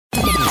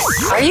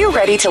Are you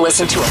ready to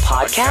listen to a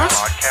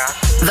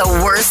podcast?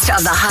 The worst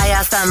of the High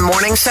FM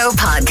Morning Show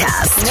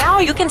podcast. Now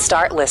you can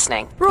start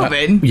listening.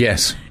 Robin,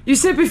 Yes. you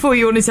said before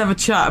you wanted to have a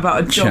chat about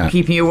a dog Chat.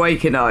 keeping you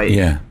awake at night.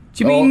 Yeah.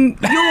 Do you mean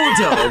your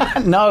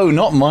dog? No,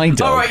 not my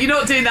dog. All right, you're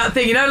not doing that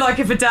thing. You know, like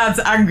if a dad's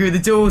angry with the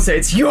daughter,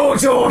 it's your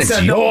daughter, It's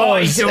not my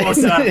yours.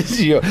 daughter. It's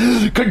your-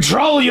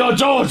 Control your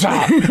daughter.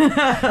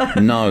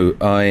 No,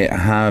 I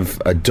have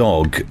a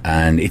dog,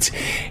 and it's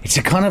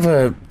a kind of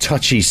a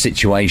touchy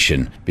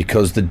situation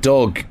because the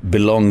dog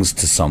belongs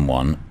to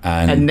someone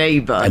and A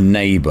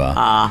neighbour.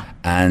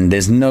 And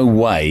there's no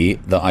way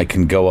that I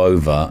can go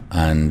over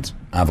and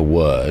have a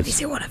word. Is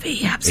it one of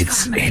Ehab's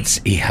It's family?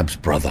 Ehab's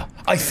brother.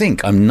 I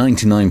think. I'm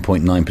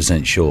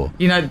 99.9% sure.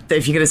 You know,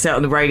 if you're going to say it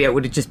on the radio, it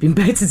would have just been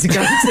better to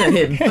go to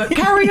him. But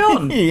carry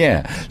on.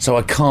 Yeah. So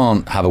I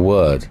can't have a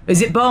word.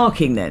 Is it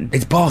barking then?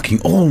 It's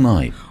barking all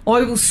night.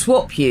 I will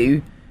swap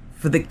you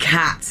for the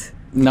cat.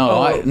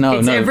 No,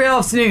 It's every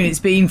afternoon. It's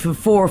been for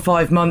 4 or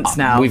 5 months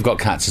now. We've got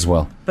cats as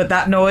well. But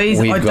that noise,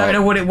 I don't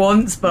know what it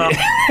wants, but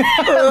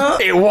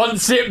It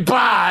wants it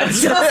bad.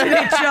 doesn't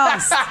it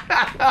just?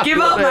 Give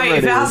up, Whatever mate. If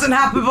it it is. hasn't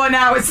happened by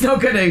now, it's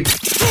not going to.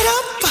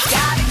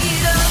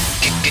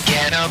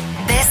 Get up.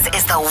 This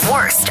is the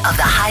worst of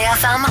the High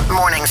FM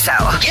Morning Show.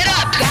 Get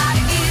up.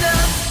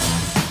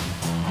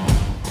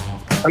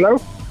 Hello?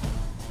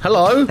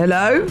 Hello.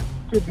 Hello?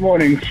 Good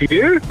morning to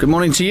you. Good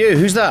morning to you.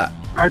 Who's that?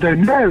 I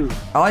don't know.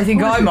 I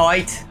think I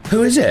might.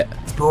 Who is it?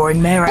 It's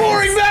Boring Merritt.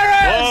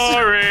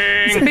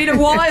 It's been a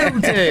while,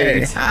 dude.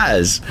 It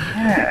has.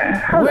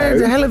 Where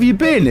the hell have you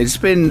been? It's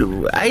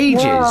been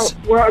ages.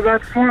 Well,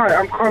 that's why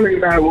I'm calling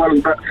now while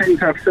things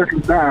have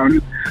settled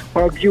down.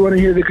 Well, do you want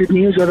to hear the good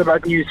news or the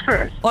bad news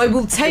first? I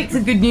will take the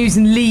good news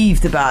and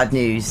leave the bad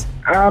news.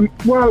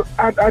 Well,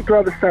 I'd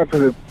rather start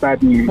with the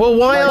bad news. Well,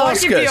 why I'll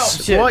ask give the us?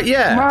 option. What?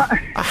 Yeah. My-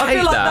 I I hate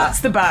feel like that. that's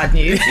the bad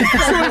news. Your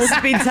choice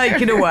has been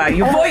taken away.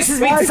 Your voice has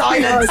been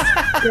silenced.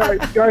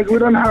 Guys, we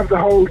don't have the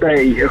whole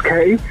day,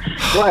 okay?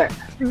 Right,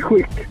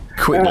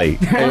 Quickly.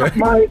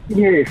 my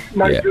Yeah.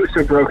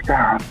 juicer broke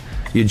down.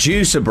 Your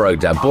juicer broke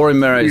down. Boring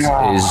Merritt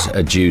Yeah. is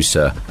a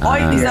juicer.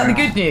 Is that the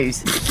good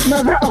news?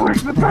 No, that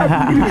was the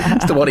bad news.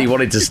 That's the one he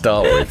wanted to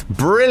start with.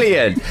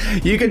 Brilliant.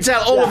 You can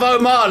tell all of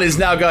Oman is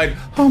now going,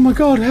 oh my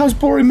God, how's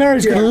Boring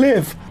Merritt going to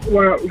live?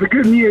 Well, the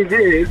good news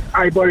is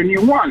I bought a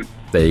new one.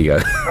 There you go.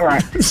 All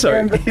right. So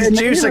And- his and-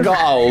 juicer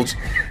got old,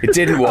 it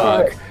didn't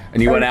work,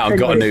 and you went out and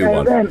got a new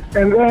one. And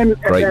then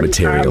Great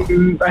material.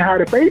 I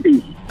had a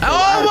baby.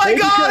 Oh my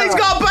Baby God, girl. he's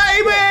got a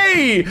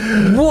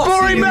baby! What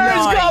Boring do you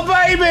Merritt's like? got a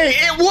baby!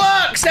 It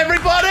works,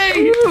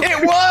 everybody!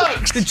 It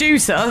works! The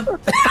juicer?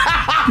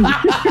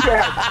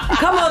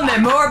 Come on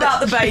then, more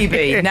about the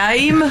baby.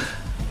 Name?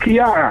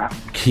 Kiara.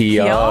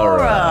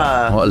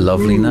 Kiara. What a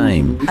lovely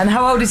name. And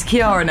how old is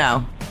Kiara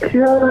now?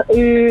 Kiara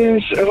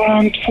is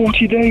around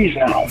 40 days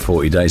now.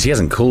 40 days. He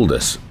hasn't called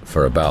us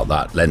for about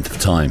that length of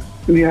time.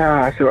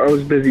 Yeah, so I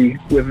was busy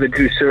with the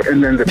juicer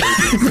and then the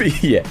baby.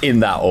 Yeah, in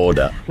that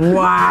order.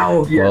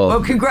 Wow. Yeah.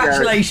 Well,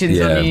 congratulations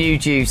Yeah. on your new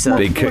juicer.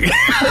 Big cook.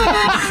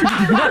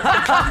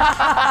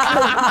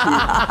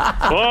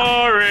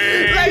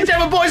 Boring. Ladies and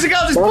gentlemen, boys and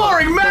girls, it's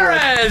Boring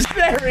Merritt!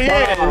 There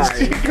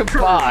he is.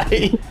 Goodbye.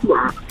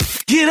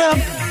 Get up.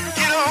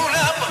 Get on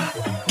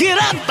up. Get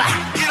up.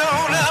 Get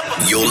on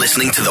up. You're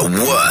listening to the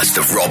worst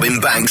of Robin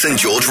Banks and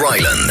George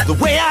Ryland. The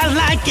way I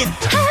like it.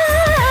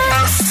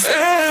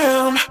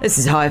 This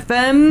is High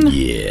FM.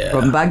 Yeah.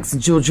 Robin Banks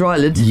and George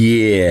Ryland.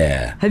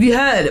 Yeah. Have you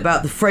heard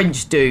about the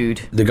French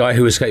dude? The guy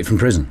who escaped from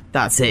prison.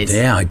 That's it.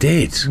 Yeah, I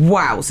did.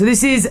 Wow, so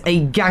this is a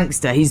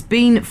gangster. He's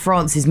been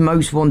France's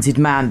most wanted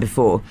man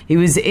before. He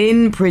was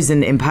in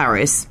prison in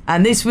Paris,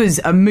 and this was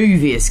a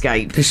movie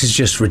escape. This is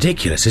just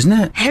ridiculous, isn't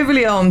it?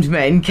 Heavily armed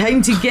men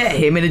came to get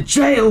him in a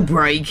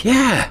jailbreak.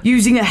 Yeah.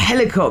 Using a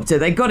helicopter.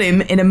 They got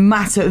him in a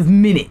matter of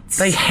minutes.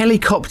 They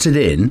helicoptered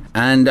in,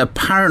 and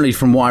apparently,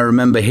 from what I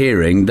remember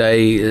hearing,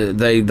 they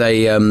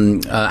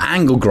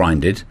angle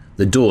grinded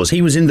the doors.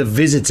 He was in the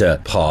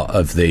visitor part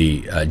of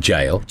the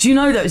jail. Do you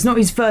know that it's not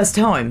his first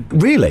time?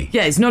 Really?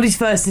 Yeah, it's not his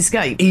first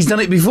escape. He's done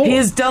it before. He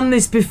has done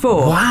this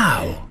before.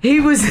 Wow. He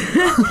was...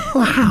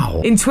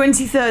 Wow. In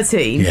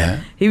 2013, Yeah.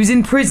 he was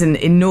in prison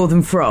in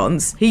northern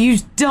France. He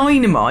used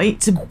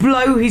dynamite to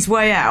blow his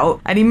way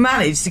out, and he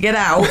managed to get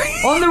out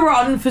on the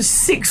run for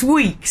 6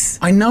 weeks.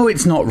 I know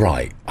it's not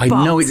right. I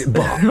know it's...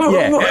 But,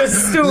 yeah. What a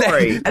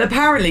story. And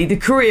apparently the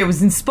career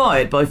was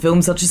inspired by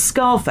films such as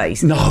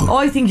Scarface. No.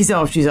 I think he's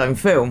after his own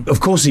film. Of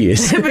course he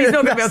is. But he's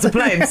not going to be able to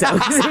play himself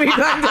because he'll be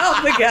banged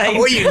up again.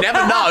 Well, you never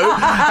know.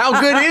 How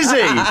good is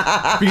he?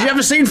 Have you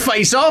ever seen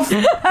Face Off?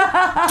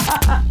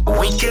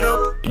 Wake it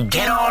up.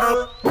 Get on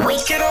up.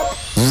 Wake it up.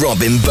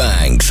 Robin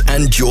Banks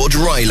and George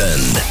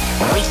Ryland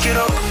Wake it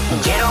up.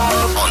 Get on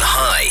up. on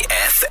High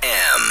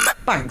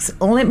FM. Banks,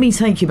 let me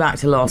take you back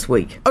to last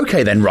week.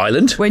 Okay then,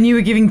 Ryland. When you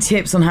were giving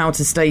tips on how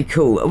to stay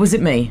cool. Or was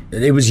it me?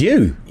 It was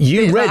you.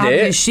 You About read having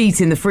a it.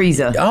 sheet in the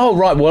freezer. Oh,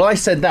 right. Well, I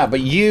said that,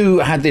 but you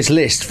had this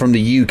list from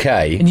the UK.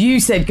 And you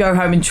said go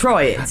home and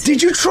try it.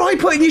 Did you try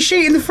putting your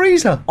sheet in the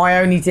freezer? I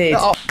only did.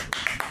 Oh.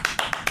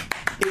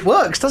 It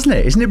works, doesn't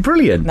it? Isn't it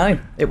brilliant? No,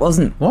 it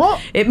wasn't.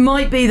 What? It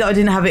might be that I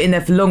didn't have it in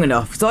there for long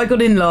enough. So I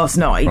got in last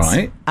night.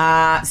 Right.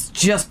 It's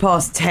just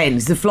past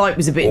 10. So the flight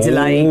was a bit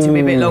delayed. Took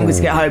me a bit longer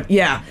to get home.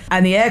 Yeah.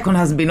 And the aircon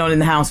hasn't been on in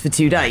the house for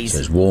 2 days. So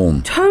it's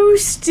warm.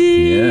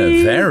 Toasty.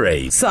 Yeah,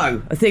 very.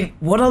 So I think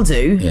what I'll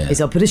do is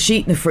I'll put a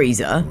sheet in the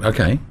freezer.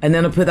 Okay. And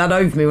then I'll put that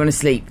over me when I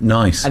sleep.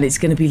 Nice. And it's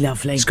going to be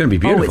lovely. It's going to be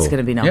beautiful. Oh, it's going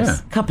to be nice. Yeah.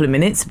 Couple of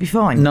minutes, be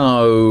fine.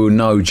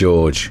 No,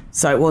 George.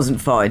 So it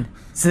wasn't fine.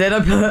 So then I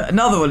put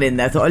another one in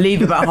there. Thought I'd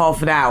leave about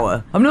half an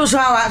hour. I'm not sure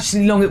how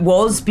actually long it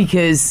was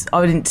because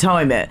I didn't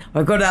time it.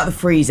 I got it out of the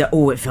freezer.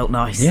 Oh, it felt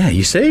nice. Yeah,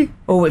 you see?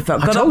 Oh, it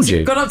felt. I told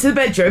you. Got up to the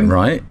bedroom.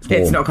 Right.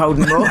 It's not cold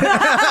anymore.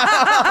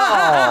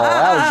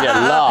 How's your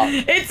luck?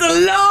 It's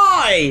a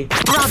lie.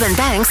 Robin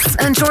Banks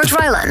and George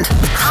Ryland.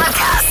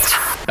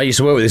 Podcast. I used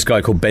to work with this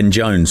guy called Ben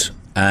Jones,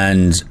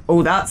 and...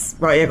 Oh, that's...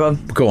 Right, yeah, go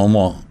on. Go on,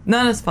 what?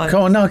 No, that's fine.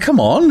 Come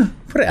on.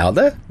 Put it out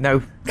there. No.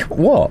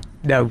 What?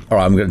 No. All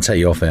right, I'm going to take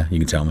you off here. You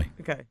can tell me.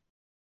 Okay.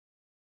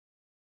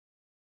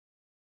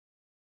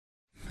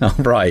 Oh,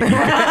 right.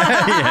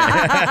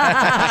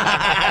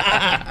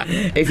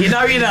 If you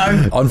know, you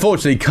know.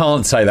 Unfortunately,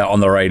 can't say that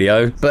on the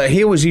radio, but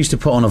he always used to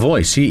put on a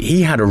voice.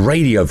 He had a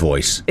radio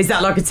voice. Is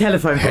that like a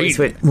telephone voice?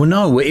 Well,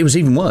 no, it was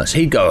even worse.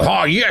 He'd go,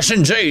 "Oh, yes,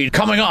 indeed.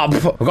 Coming up,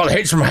 I've got the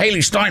hits from Haley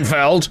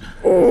Steinfeld."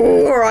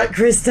 Oh, all right,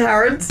 Chris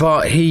Tarrant.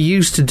 But he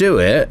used to do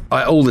it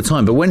all the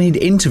time. But when he'd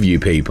interview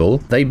people,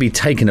 they'd be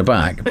taken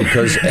aback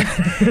because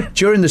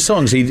during the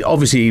songs,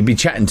 he'd be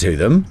chatting to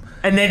them.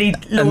 And then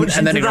he'd launch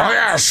and then he'd into go,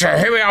 that. "Yes,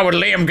 here we are with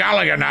Liam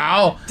Gallagher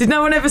now." Did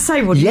no one ever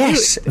say what?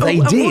 Yes,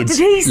 they did. What did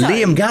he say?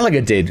 Liam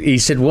Gallagher did. He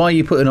said, "Why are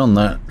you putting on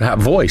that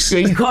voice?" Yeah,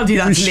 you can't do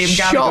that to Liam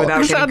Gallagher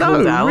without getting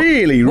called out.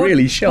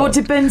 Really shocked. What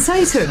did Ben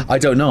say to him? I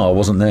don't know. I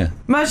wasn't there.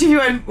 Imagine if you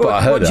went,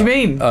 what do you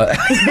mean? What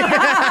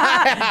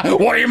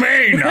do you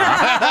mean?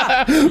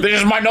 This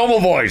is my normal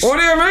voice. What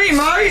do you mean,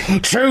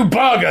 mate? 2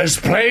 burgers,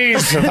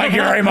 please. Thank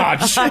you very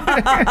much.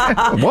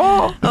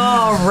 What?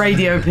 Oh,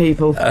 radio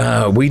people.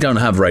 We don't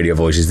have radio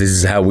voices. This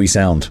is how we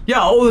sound.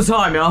 Yeah, all the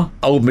time, yeah.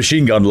 Old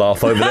machine gun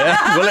laugh over there.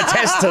 We'll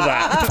attest to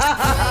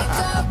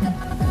that.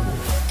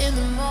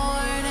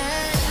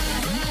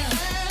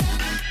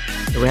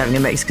 We're having a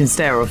Mexican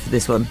stare-off for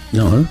this one.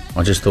 No,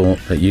 I just thought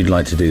that you'd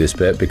like to do this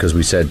bit because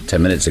we said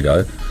 10 minutes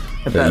ago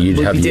that you'd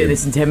we'll have be doing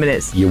this in 10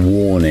 minutes. your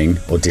warning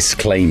or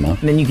disclaimer.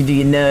 And then you can do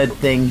your nerd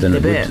thing in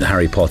a bit.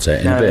 Harry Potter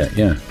in a bit,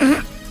 yeah.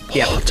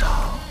 Yeah.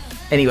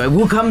 Anyway,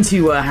 we'll come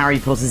to Harry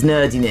Potter's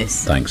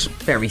nerdiness. Thanks.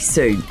 Very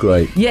soon.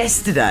 Great.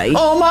 Yesterday...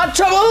 All my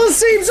troubles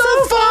seem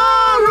so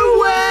far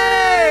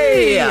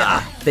away!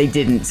 They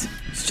didn't.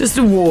 It's just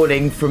a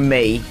warning from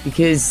me,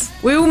 because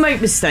we all make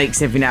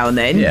mistakes every now and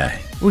then. Yeah.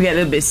 We get a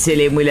little bit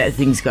silly and we let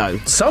things go.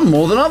 Some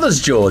more than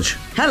others, George.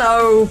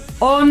 Hello.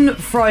 On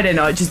Friday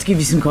night, just to give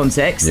you some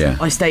context,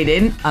 I stayed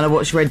in and I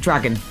watched Red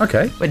Dragon.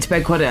 Okay. Went to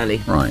bed quite early.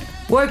 Right.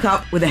 Woke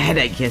up with a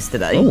headache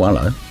yesterday. Oh,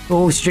 hello.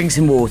 Thought, drink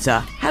some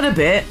water. Had a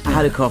bit. I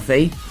had a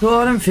coffee.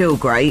 Thought, I don't feel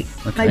great.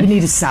 Okay. Maybe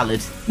need a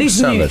salad. Need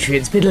some Salad.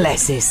 nutrients, bit of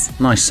lettuce.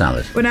 Nice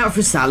salad. Went out for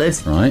a salad.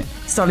 Right.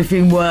 Started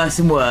feeling worse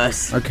and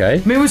worse. Okay.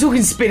 I mean, we're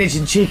talking spinach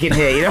and chicken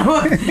here, you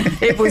know?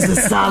 It was the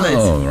salad.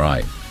 Oh,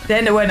 right.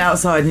 Then I went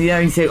outside and you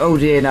only think, oh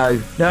dear, no,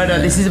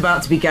 this is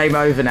about to be game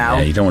over now.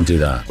 Yeah, you don't want to do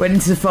that. Went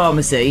into the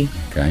pharmacy.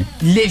 Okay.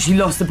 Literally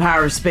lost the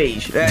power of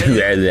speech. Yeah.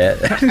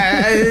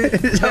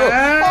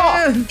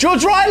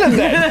 George Ryland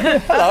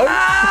then. Hello.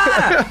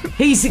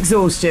 Heat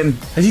exhaustion.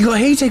 Have you got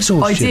heat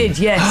exhaustion? I did,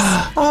 yes.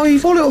 Oh, you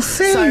poor little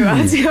thing. So I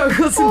had to go and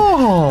got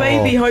some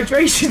baby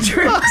hydration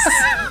drinks.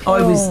 I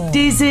was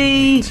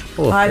dizzy.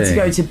 Poor I had to thing.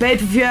 go to bed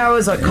for a few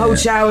hours, like cold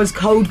showers,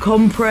 cold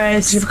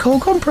compress. Did you have a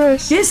cold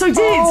compress? Yes, I did.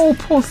 Oh,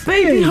 poor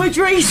thing. Baby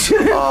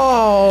hydration.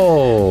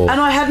 Oh.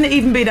 And I hadn't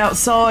even been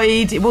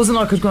outside. It wasn't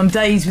like I'd gone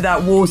days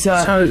without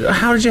water. So,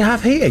 how did you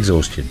have heat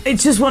exhaustion?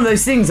 It's just one of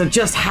those things. I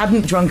just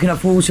hadn't drunk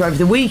enough water over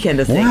the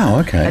weekend, I think. Wow,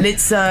 okay. And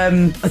it's,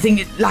 I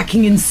think,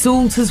 lacking in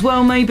salt as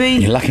well, maybe.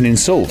 You're lacking in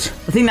salt.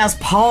 I think that's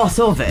part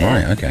of it.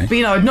 Right, okay.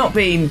 But, I'd not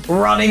been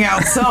running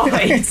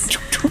outside.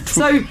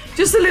 So,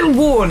 just a little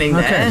warning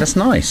there. Okay, that's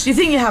nice. Do you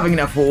think you're having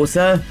enough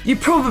water? You're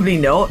probably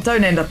not.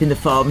 Don't end up in the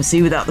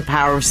pharmacy without the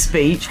power of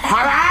speech.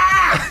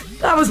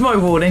 That was my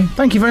warning.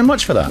 Thank you very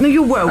much for that. No,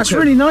 you're welcome. That's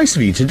really nice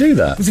of you to do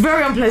that. It was a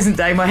very unpleasant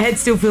day. My head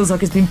still feels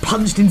like it's been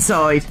punched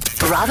inside.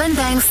 Robin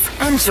Banks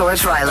and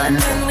George Ryland.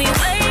 Good morning,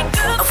 everybody.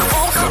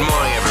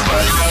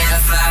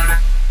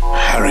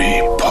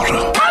 Harry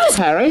Potter.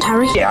 Harry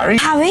Potter. Harry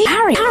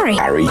Potter.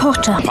 Harry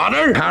Potter. Harry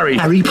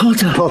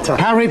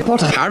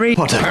Potter. Harry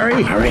Potter.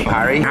 Harry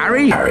Potter.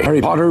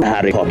 Harry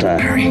Potter.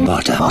 Harry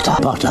Potter. Potter.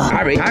 Harry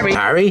Potter.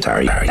 Harry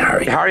Potter.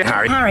 Harry Potter.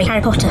 Harry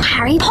Potter.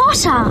 Harry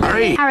Potter.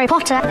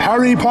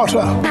 Harry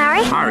Potter.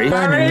 Harry.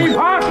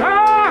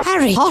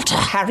 Harry Potter.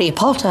 Harry Potter. Harry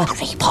Potter.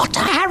 Harry Potter.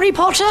 Harry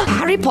Potter.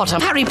 Harry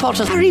Potter.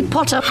 Harry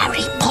Potter.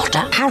 Harry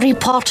Potter. Harry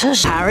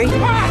Potter's Harry.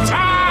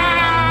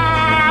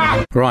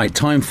 Right,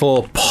 time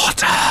for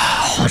Potter.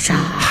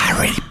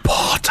 Harry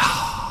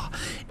Potter.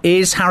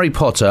 Is Harry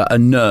Potter a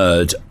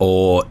nerd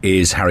or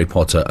is Harry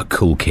Potter a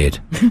cool kid?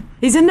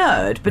 He's a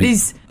nerd, but I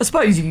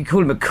suppose you could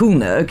call him a cool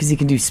nerd because he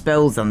can do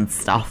spells and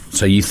stuff.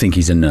 So you think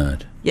he's a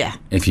nerd? Yeah.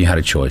 If you had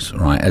a choice,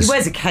 right? He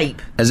wears a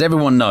cape. As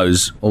everyone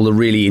knows, all the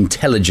really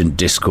intelligent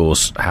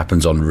discourse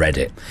happens on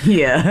Reddit.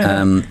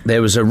 Yeah.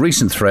 There was a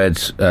recent thread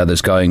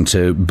that's going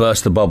to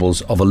burst the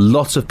bubbles of a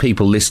lot of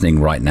people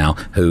listening right now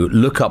who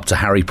look up to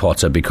Harry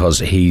Potter because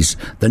he's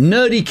the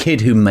nerdy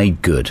kid who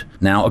made good.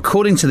 Now,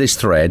 according to this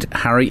thread,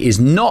 Harry is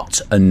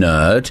not a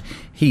nerd.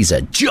 He's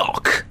a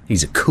jock.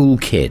 He's a cool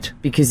kid.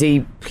 Because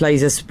he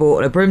plays a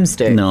sport on a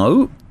broomstick?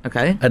 No.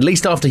 Okay. At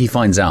least after he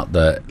finds out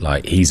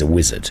that, he's a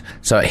wizard.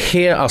 So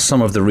here are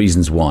some of the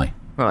reasons why.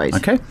 Right.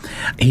 Okay.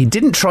 He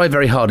didn't try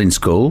very hard in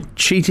school,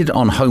 cheated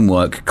on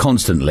homework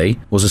constantly,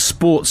 was a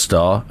sports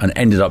star, and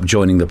ended up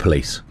joining the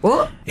police.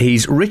 What?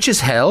 He's rich as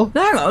hell.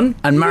 No, hang on.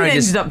 And married. He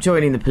ended up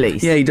joining the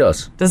police. Yeah, he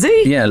does. Does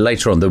he? Yeah,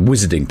 later on, the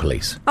wizarding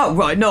police. Oh,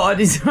 right. No,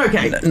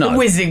 okay. No. The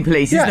wizarding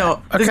police. Yeah, He's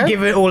not. okay. Doesn't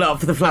give it all up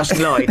for the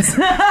flashing lights.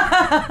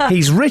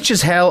 He's rich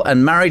as hell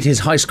and married his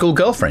high school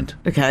girlfriend.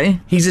 Okay.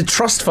 He's a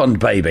trust fund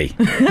baby.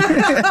 He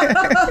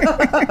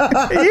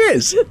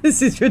is.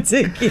 This is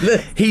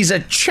ridiculous. He's a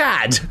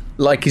Chad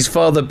like his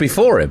father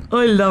before him.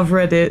 I love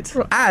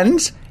Reddit.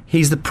 And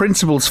he's the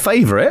principal's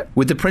favourite,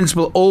 with the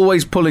principal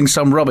always pulling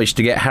some rubbish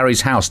to get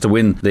Harry's house to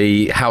win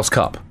the House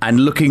Cup,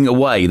 and looking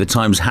away the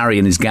times Harry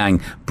and his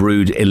gang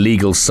brewed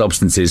illegal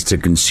substances to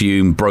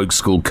consume, broke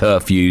school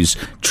curfews,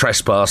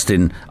 trespassed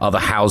in other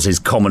houses'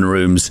 common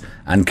rooms,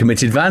 and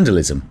committed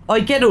vandalism. I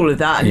get all of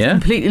that, and it's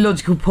completely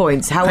logical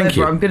points.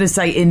 However, I'm going to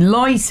say, in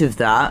light of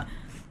that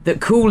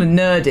cool and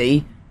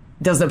nerdy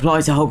doesn't apply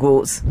to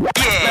Hogwarts. Yeah.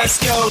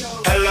 Let's go.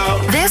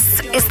 Hello.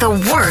 This is the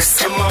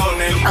worst of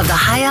the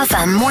High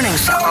FM morning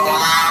show.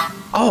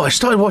 Oh, I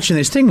started watching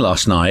this thing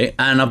last night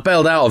and I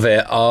bailed out of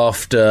it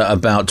after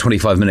about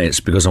 25 minutes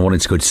because I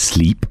wanted to go to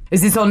sleep.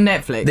 Is this on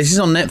Netflix? This is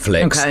on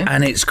Netflix. Okay.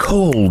 And it's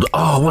called,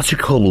 what's it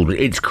called?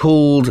 It's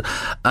called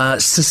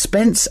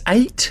Suspense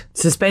 8?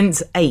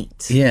 Suspense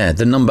 8. Yeah,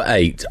 the number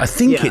 8. I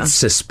think it's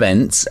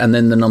Suspense and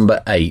then the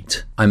number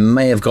 8. I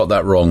may have got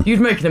that wrong. You'd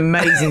make an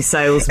amazing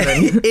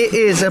salesman. It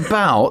is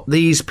about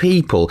these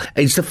people.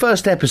 It's the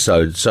first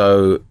episode,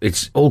 so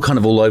it's all kind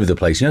of all over the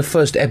place. You know,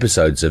 first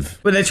episodes of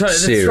when they're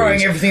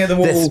throwing everything at the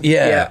wall.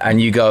 Yeah,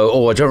 and you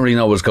go, I don't really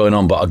know what's going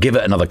on, but I'll give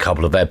it another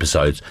couple of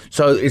episodes.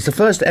 So it's the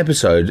first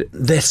episode.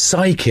 They're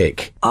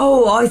psychic.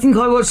 Oh, I think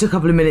I watched a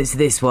couple of minutes of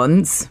this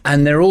once.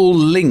 And they're all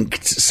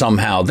linked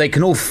somehow. They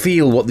can all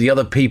feel what the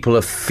other people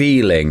are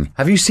feeling.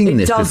 Have you seen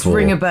this before? It does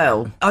ring a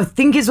bell. I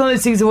think it's one of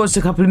those things I watched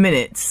a couple of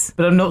minutes,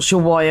 but I'm not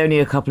sure why only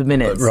a couple of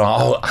minutes.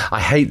 Right, I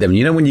hate them.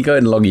 You know when you go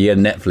and log your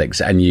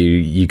Netflix and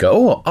you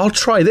go, I'll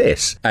try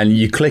this, and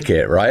you click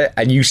it, right?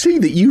 And you see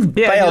that you've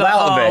bailed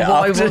out of it.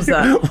 Why was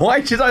that?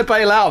 Why should I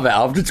bail out of it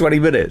after 20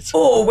 minutes?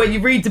 Or when you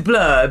read the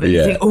blurb and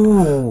you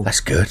think, that's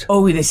good.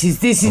 Oh, this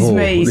is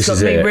me. It's got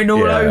me written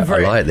all over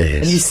it. I like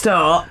this. And you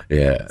start.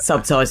 Yeah.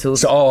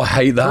 Subtitles. I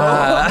hate that.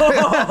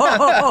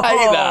 I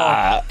hate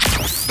that.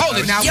 Hold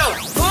it now. Yo,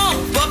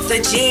 pump up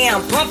the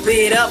jam. Pump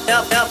it up.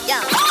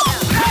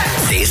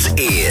 This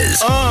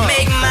is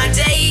Make My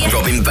Day.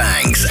 Robin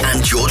Banks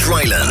and George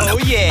Ryland. Oh,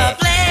 yeah. A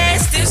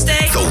place to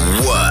stay.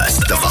 The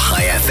worst of the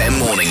High FM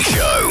morning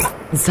show.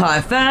 It's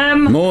High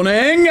FM.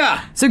 Morning.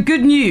 So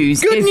good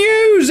news. Good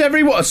news,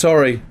 everyone.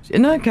 Sorry.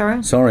 No,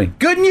 Karen. Sorry.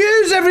 Good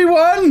news,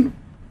 everyone.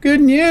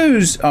 Good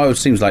news. Oh, it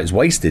seems like it's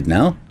wasted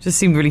now. Just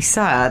seemed really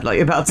sad, like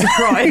you're about to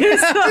cry.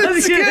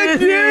 It's good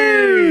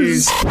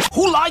news.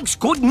 Who likes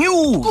good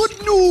news?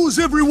 Good news,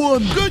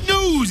 everyone. Good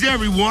news,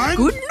 everyone.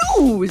 Good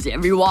news,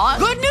 everyone.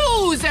 Good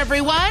news,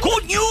 everyone.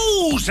 Good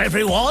news,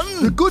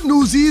 everyone. The good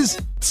news is,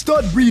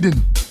 start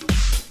breathing.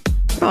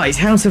 Right,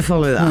 how to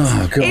follow that.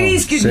 Oh, God. It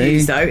is good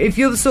news, though, if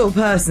you're the sort of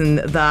person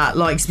that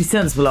likes to be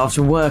sensible after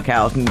a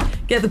workout and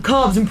get the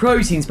carbs and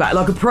proteins back,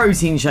 like a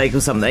protein shake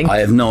or something. I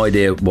have no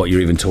idea what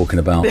you're even talking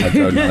about. I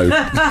don't know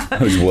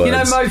those words. You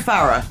know Mo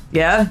Farah,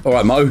 yeah? All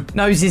right, Mo.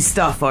 Knows his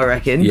stuff, I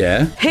reckon.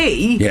 Yeah.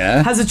 He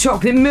has a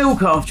chocolate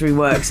milk after he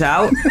works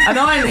out, and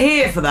I'm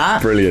here for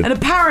that. Brilliant. And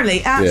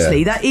apparently,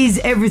 actually, that is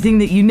everything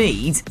that you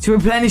need to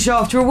replenish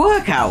after a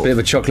workout. Bit of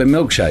a chocolate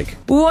milkshake.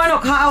 Well, why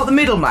not cut out the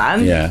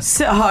middleman? Yeah.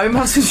 Sit at home,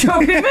 have some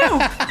chocolate milk.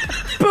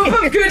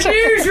 But good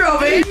news,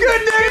 Robbie.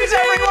 Good news,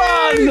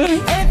 everyone.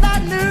 Ain't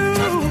that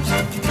news?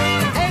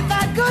 Ain't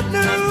that good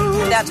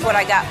news? That's what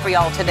I got for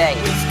y'all today.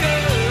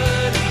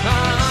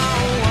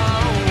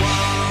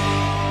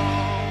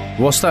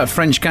 What's that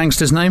French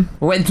gangster's name?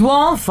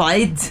 Redouane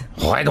Faid.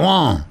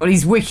 Redouane. On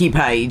his wiki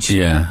page.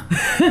 Yeah.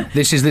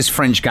 This is this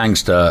French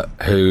gangster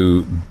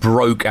who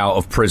broke out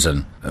of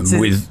prison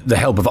with the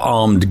help of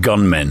armed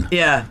gunmen.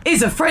 Yeah.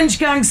 He's a French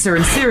gangster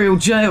and serial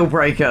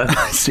jailbreaker.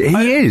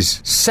 He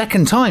is.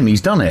 Second time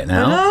he's done it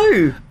now. I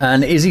know.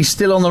 And is he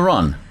still on the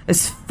run?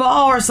 As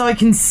far as I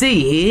can see,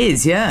 he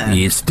is, yeah.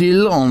 He's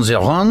still on the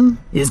run.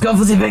 He's gone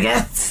for the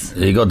baguette.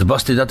 He got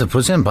busted out of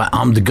prison by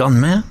armed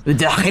gunmen. With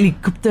the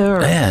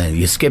helicopter. Yeah,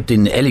 he escaped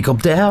in a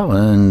helicopter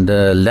and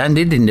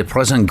landed in the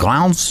prison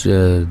grounds.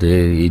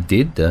 He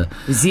did.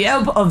 With the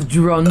help of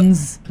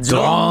drones.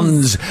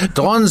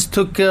 Drones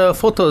took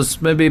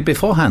photos maybe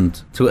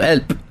beforehand to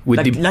help with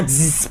Like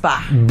this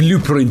spa.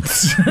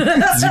 blueprints.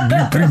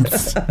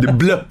 The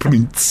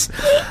blueprints.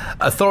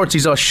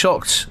 Authorities are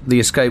shocked the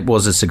escape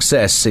was a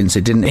success since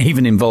it didn't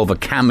even involve a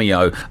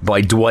cameo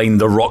by Dwayne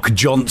 "The Rock"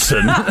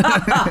 Johnson. Robin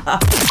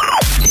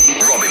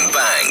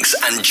Banks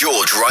and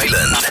George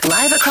Ryland.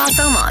 Live across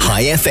Oman.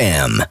 High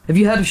FM. Have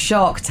you heard of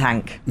Shark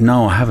Tank?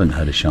 No, I haven't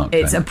heard of Shark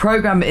Tank. It's a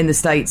program in the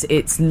States.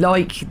 It's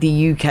like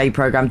the UK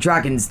program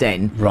Dragon's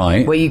Den.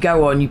 Right. Where you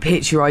go on, you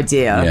pitch your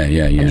idea.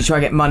 Yeah. And you try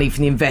and get money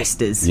from the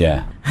investors.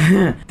 Yeah.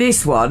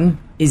 This one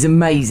is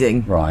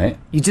amazing. Right.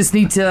 You just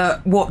need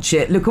to watch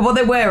it. Look at what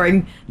they're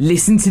wearing.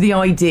 Listen to the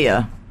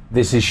idea.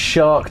 This is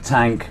Shark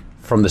Tank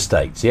from the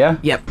States, yeah?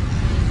 Yep.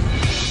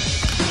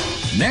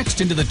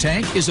 Next into the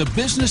tank is a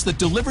business that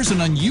delivers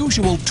an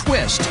unusual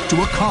twist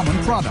to a common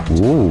product.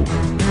 Ooh.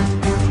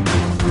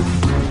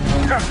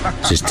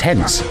 This is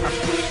tense.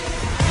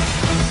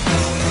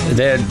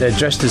 They're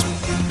dressed as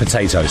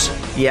potatoes.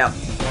 Yep.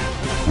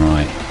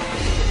 Right.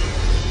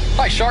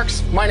 Hi,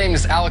 Sharks. My name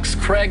is Alex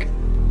Craig.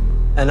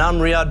 And I'm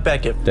Riyadh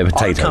Beckett. They're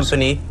potatoes. Our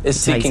company is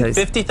seeking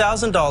Potatoes.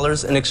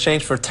 $50,000 in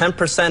exchange for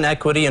 10%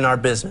 equity in our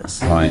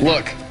business. Right.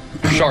 Look,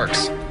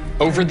 Sharks,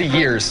 over the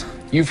years,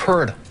 you've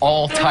heard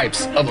all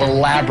types of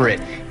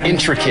elaborate,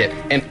 intricate,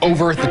 and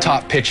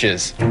over-the-top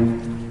pitches.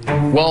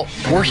 Well,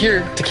 we're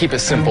here to keep it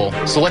simple,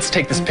 so let's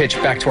take this pitch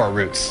back to our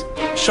roots.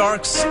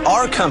 Sharks,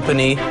 our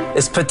company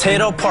is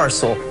Potato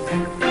Parcel.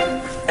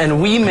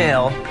 And we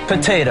mail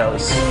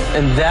potatoes.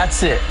 And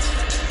that's it.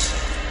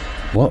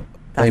 What?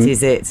 That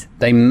is it.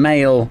 They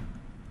mail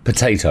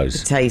potatoes.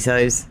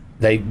 Potatoes.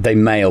 They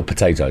mail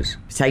potatoes.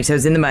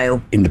 Potatoes in the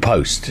mail. In the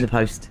post. In the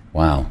post.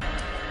 Wow.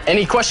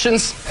 Any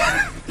questions?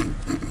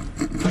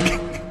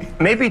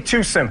 Maybe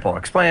too simple.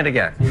 Explain it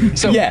again.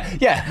 So Yeah.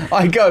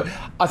 I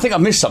think I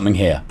missed something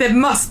here. There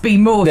must be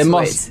more to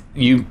it.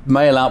 You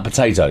mail out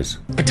potatoes.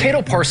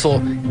 Potato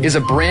Parcel is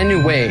a brand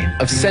new way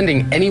of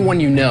sending anyone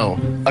you know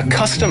a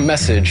custom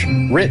message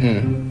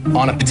written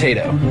on a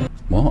potato.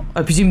 What?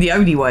 I presume the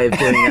only way of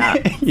doing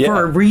that. Yeah.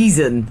 For a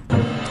reason.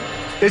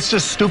 It's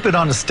just stupid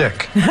on a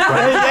stick.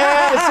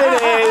 Yes,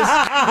 it is.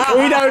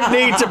 We don't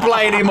need to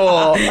play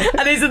anymore.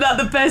 And isn't that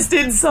the best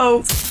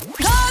insult?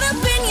 Caught up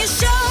in your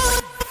show.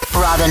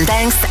 Robin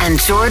Banks and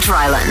George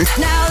Ryland.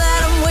 Now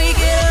that I'm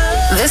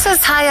waking up. This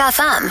is High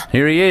FM.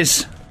 Here he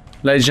is.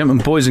 Ladies and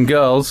gentlemen, boys and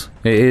girls,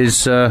 it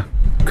is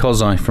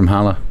Kozai from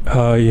Hala.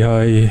 Hi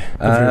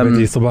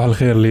everybody. صباح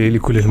الخير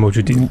لكل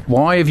الموجودين.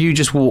 Why have you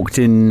just walked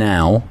in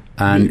now?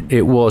 And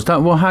it was,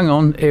 hang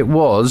on, it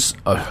was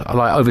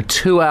like over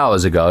 2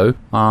 hours ago.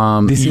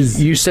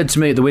 You said to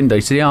me at the window,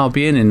 you said, yeah, I'll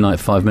be in like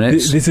 5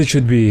 minutes. This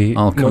should be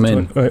I'll come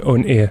in.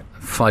 On air.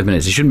 5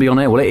 minutes. It shouldn't be on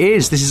air. Well, it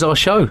is. This is our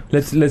show.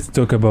 Let's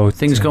talk about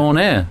things go on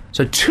air.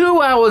 So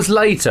 2 hours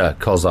later,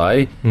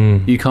 Kozai,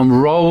 you come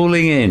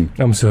rolling in.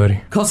 I'm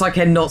sorry. Kozai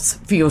cannot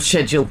for your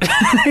schedule.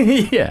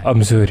 Yeah.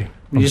 I'm sorry.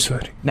 I'm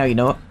sorry. No, you're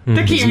not.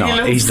 He's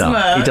not. He's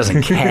not. He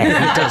doesn't care. He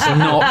does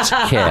not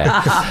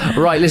care.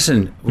 Right,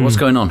 listen. What's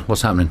going on?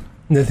 What's happening?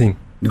 Nothing.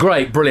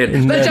 Great.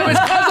 Brilliant. Let's go. It's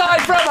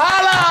Kozai from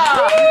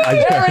Hala.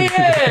 There he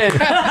is.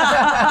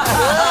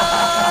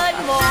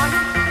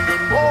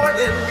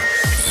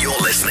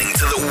 You're listening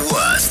to the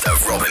worst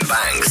of Robin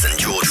Banks and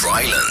George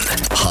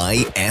Ryland.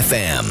 High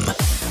FM.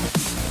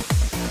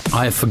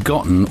 I have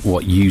forgotten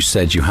what you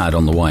said you had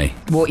on the way.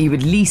 What you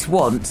would least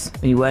want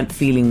when you weren't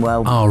feeling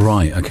well. Oh,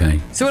 right, okay.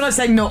 So when I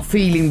say not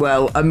feeling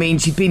well, I mean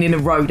she'd been in a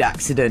road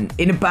accident.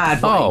 In a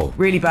bad way. Oh.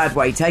 Really bad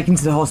way. Taken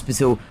to the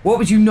hospital. What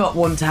would you not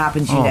want to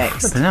happen to you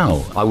next?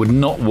 No, I would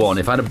not want,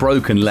 if I had a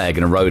broken leg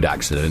in a road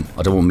accident,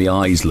 I don't want my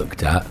eyes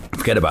looked at.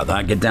 Forget about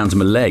that, get down to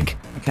my leg.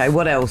 Okay,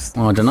 what else?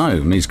 Well, I don't know. I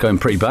mean, it's going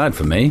pretty bad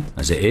for me,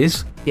 as it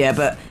is. Yeah,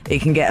 but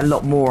it can get a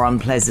lot more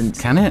unpleasant.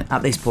 Can it?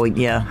 At this point,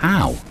 yeah.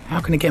 How? How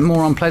can it get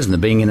more unpleasant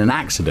than being in an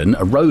accident,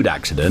 a road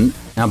accident,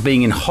 now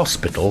being in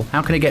hospital?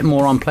 How can it get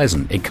more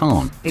unpleasant? It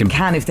can't. It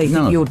can if they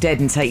think you're dead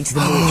and take you to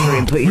the mortuary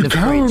and put you in the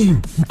fridge.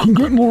 It can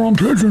get more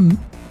unpleasant.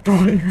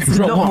 It's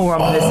a lot more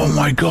unpleasant. Oh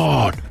my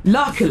God.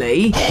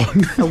 Luckily,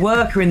 a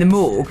worker in the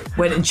morgue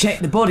went and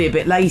checked the body a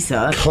bit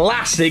later.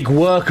 Classic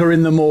worker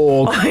in the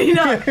morgue. I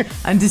know.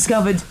 And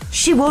discovered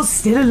she was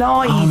still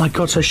alive. Oh my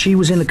God, so she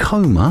was in a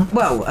coma?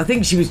 Well, I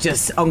think she was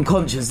just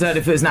unconscious. I don't know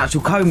if it was an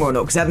actual coma or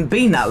not, because it hadn't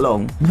been that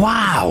long.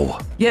 Wow.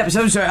 Yeah, but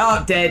so I'm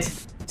sorry, dead.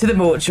 To the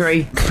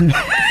mortuary.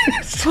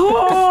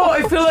 Oh,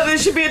 I feel like there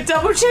should be a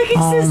double checking system.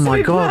 Oh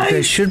my God, place.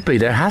 there should be.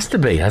 There has to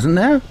be, hasn't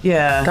there?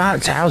 Yeah.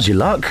 How's your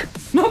luck?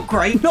 Not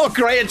great. Not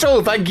great at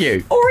all, thank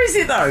you. Or is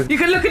it though? You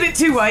can look at it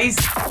two ways.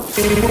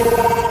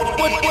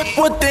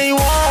 What they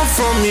want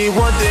from me,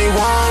 what they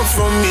want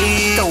from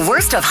me. The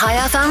worst of High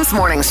FM's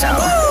morning show.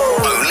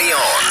 Only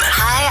on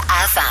High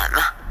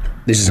FM.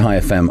 This is High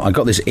FM. I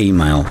got this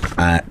email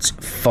at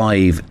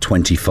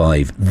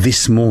 5:25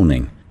 this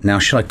morning. Now,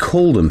 should I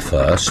call them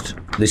first?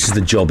 This is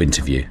the job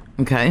interview.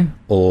 Okay.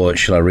 Or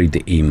should I read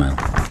the email?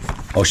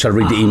 Or should I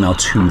read the email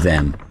to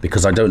them?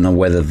 Because I don't know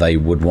whether they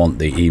would want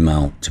the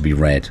email to be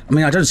read. I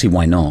mean, I don't see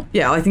why not.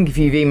 Yeah, I think if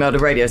you've emailed a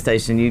radio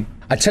station, you...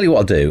 I tell you what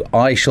I'll do.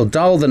 I shall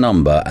dial the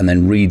number and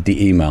then read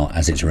the email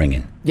as it's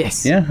ringing.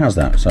 Yes. Yeah, how's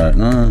that? So...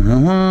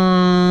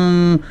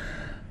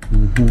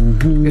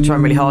 You're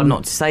trying really hard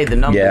not to say the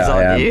numbers,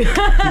 aren't you?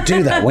 You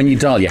do that. When you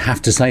dial, you have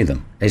to say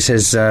them. It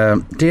says,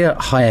 Dear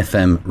High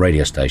FM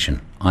radio station,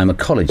 I'm a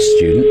college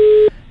student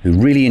who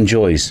really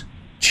enjoys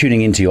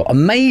tuning into your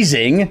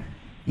amazing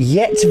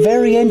yet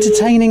very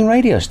entertaining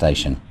radio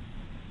station.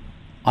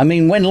 I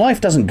mean, when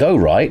life doesn't go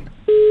right,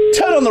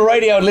 turn on the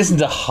radio and listen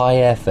to High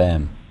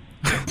FM.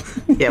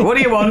 Yeah, what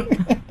do you want?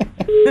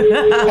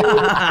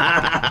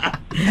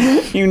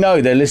 You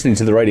know they're listening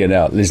to the radio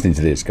now, listening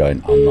to this,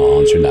 going, I'm not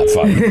answering that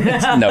phone.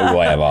 There's no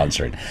way I'm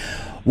answering.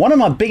 One of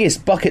my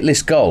biggest bucket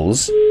list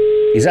goals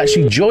is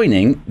actually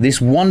joining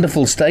this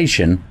wonderful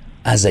station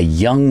as a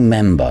young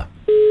member.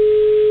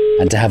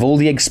 And to have all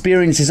the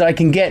experiences I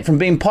can get from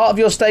being part of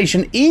your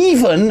station,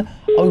 even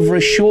over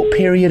a short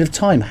period of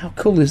time. How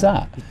cool is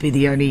that? You'd be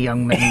the only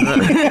young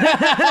member.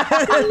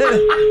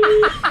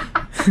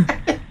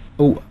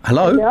 Oh,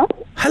 hello? Hello?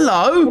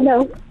 Hello?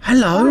 Hello?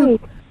 Hello?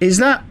 Hi. Is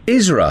that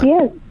Isra?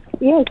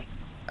 Yes.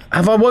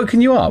 Have I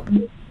woken you up?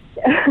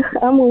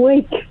 I'm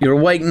awake. You're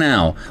awake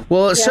now.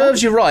 Well, it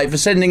serves you right for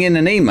sending in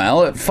an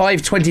email at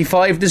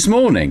 5:25 this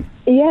morning.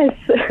 Yes.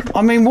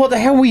 I mean, what the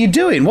hell were you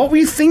doing? What were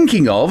you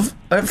thinking of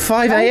at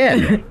 5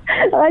 a.m?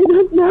 I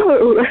don't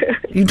know.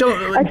 You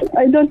don't...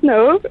 I don't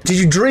know. Did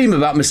you dream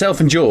about myself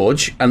and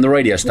George and the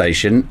radio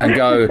station and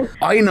go,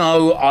 I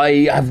know,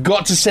 I have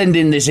got to send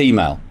in this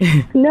email?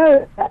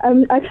 No,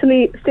 I'm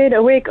actually stayed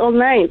awake all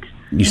night.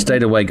 You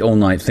stayed awake all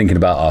night thinking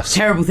about us.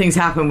 Terrible things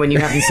happen when you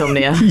have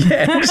insomnia.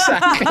 Yeah,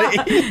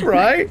 exactly.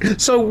 Right?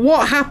 So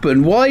what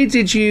happened? Why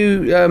did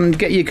you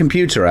get your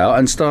computer out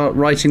and start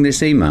writing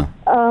this email?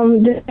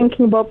 Just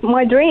thinking about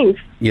my dreams.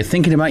 You're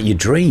thinking about your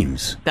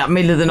dreams? That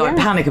middle of the night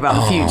panic about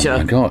the future. Oh,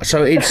 my God.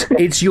 So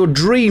it's your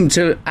dream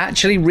to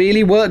actually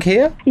really work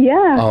here?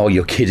 Yeah. Oh,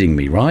 you're kidding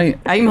me, right?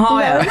 Aim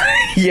higher.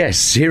 Yes,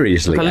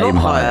 seriously. Like a lot aim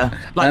higher.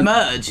 Like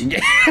merge.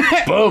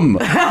 Boom.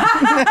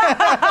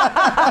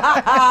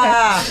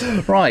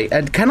 Right.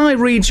 Can I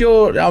read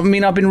your... I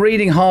mean, I've been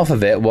reading half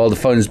of it while the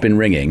phone's been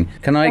ringing.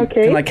 Can I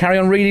carry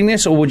on reading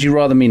this, or would you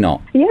rather me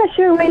not? Yeah,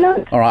 sure, why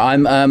not? All right.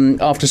 I'm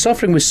after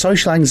suffering with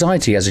social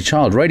anxiety as a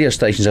child, radio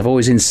stations have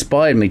always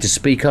inspired me to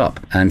speak up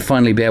and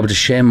finally be able to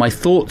share my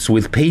thoughts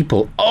with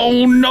people.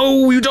 Oh,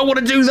 no, you don't want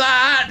to do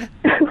that.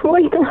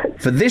 Why not?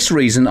 For this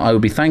reason, I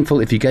would be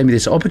thankful if you gave me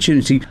this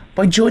opportunity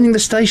by joining the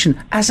station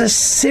as a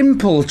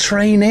simple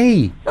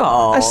trainee.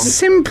 Oh. A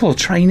simple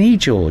trainee,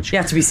 George. You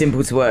have to be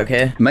simple to work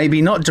here.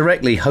 Maybe not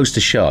directly host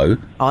a show.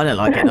 I don't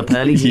like getting up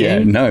early. Yeah,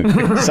 no,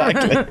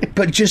 exactly.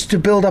 But just to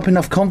build up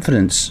enough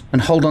confidence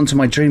and hold on to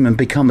my dream and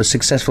become a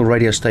successful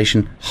radio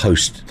station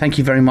host. Thank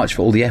you very much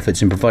for all the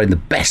efforts in providing the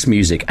best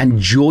music and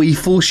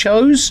joyful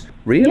shows.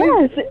 Really?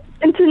 Yes,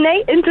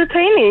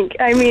 entertaining.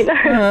 I mean...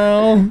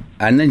 Well...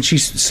 And then she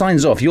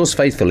signs off, yours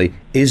faithfully,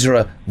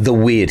 Isra the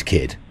Weird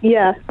Kid.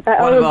 Yeah.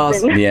 One of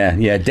ours.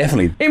 Yeah,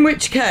 definitely. In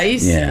which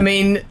case, I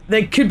mean,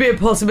 there could be a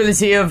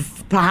possibility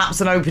of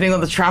perhaps an opening on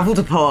the travel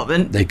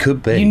department. They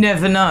could be. You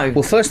never know.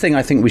 Well, first thing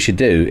I think we should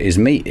do is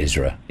meet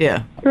Isra.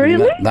 Yeah.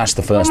 Really? That's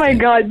the first thing. Oh my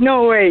God,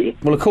 no way.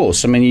 Well, of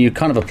course. I mean, you're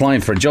kind of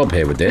applying for a job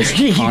here with this.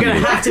 You're going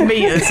to have to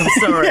meet us, I'm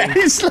sorry. Yeah,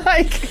 it's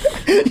like,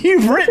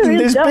 you've written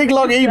this big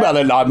long email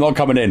and I'm not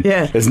coming in.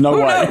 Yeah. There's no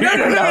way.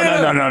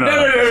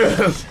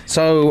 No.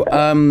 So,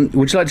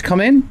 would you like to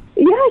come in?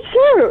 Yeah,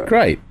 sure.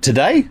 Great.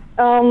 Today?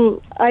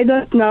 I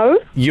don't know.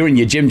 You're in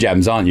your gym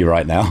jams, aren't you,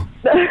 right now?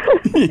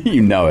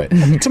 You know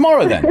it.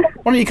 Tomorrow, then.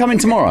 Why don't you come in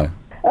tomorrow?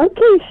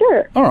 Okay,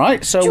 sure. All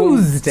right. So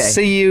Tuesday. We'll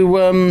see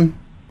you...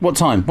 What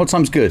time? What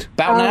time's good?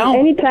 About now?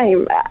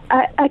 Anytime.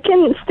 I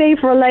can stay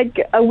for like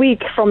a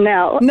week from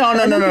now. No.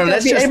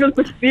 Let's just... Don't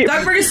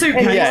bring a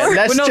suitcase. Yeah,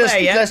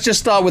 let's just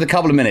start with a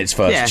couple of minutes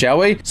first, shall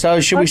we? So,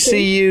 should we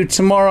see you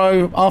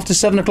tomorrow after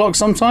 7 o'clock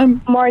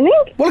sometime? Morning?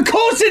 Well, of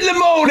course in the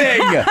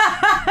morning!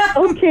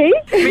 Okay.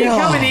 We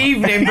come in the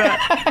evening, but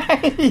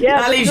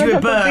that leaves you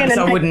with burns,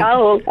 I wouldn't.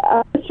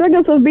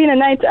 Struggles of being a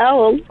night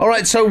owl. All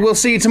right, so we'll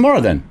see you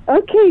tomorrow then.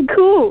 Okay,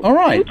 cool. All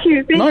right. Thank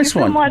you. Nice you so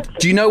one. much.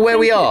 Do you know where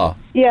we are?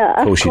 Yeah,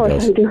 of course she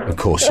does. I do. Of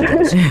course she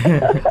does.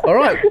 All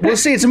right, we'll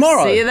see you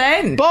tomorrow. See you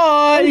then.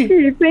 Bye.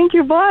 Thank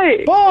you.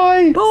 Bye.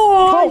 Bye.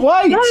 Can't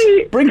wait.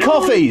 Bye. Bring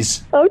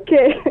coffees.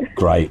 Okay.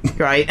 Great.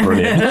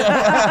 Brilliant.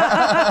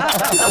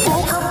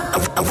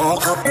 I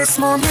woke up this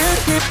morning.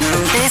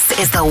 This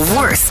is the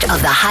worst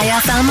of the High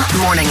FM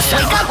morning show.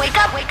 Wake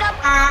up.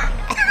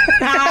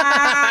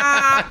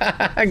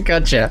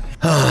 Gotcha.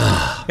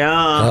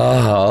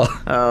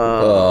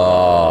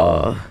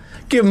 Oh.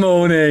 Good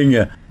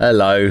morning.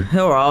 Hello.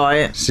 All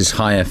right. This is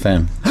High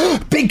FM.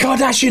 Big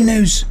Kardashian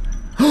news.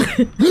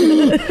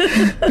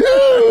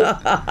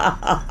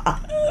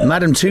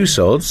 Madame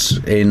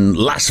Tussauds in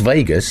Las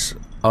Vegas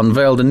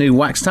unveiled a new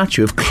wax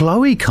statue of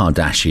Khloe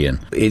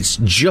Kardashian. It's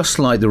just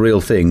like the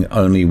real thing,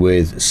 only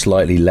with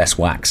slightly less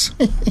wax.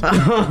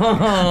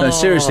 No,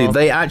 seriously,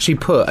 they actually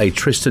put a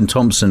Tristan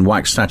Thompson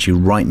wax statue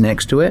right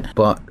next to it,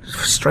 but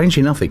strangely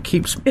enough, it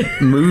keeps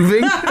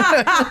moving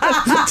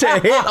to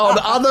hit on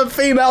other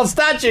female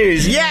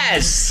statues.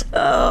 Yes!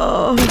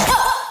 Oh. 1, 2,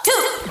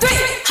 3,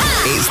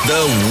 It's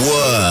the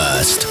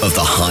worst of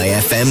the High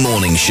FM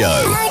morning show.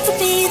 I could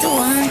be the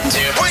one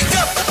to wake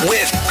up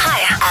with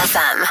High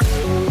FM.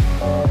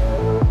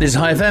 This is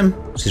High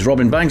FM. This is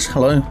Robin Banks.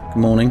 Hello. Good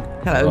morning.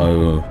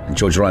 Hello. And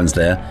George Ryan's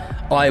there.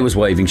 I was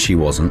waving, she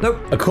wasn't. Nope.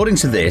 According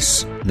to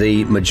this,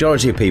 the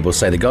majority of people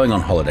say they're going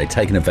on holiday,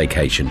 taking a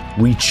vacation,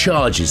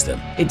 recharges them.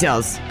 It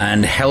does.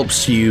 And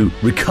helps you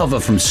recover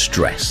from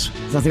stress.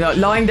 It's nothing like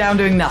lying down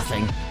doing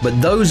nothing.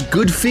 But those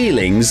good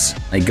feelings,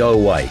 they go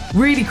away.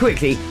 Really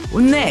quickly.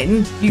 And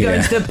then you go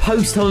into the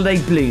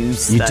post-holiday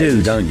blues stage. You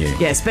do, don't you?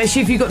 Yeah,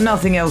 especially if you've got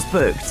nothing else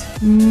booked.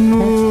 I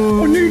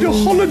need a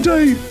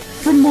holiday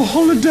from my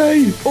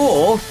holiday.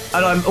 Or,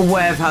 and I'm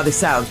aware of how this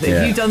sounds, but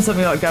if you've done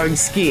something like going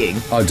skiing,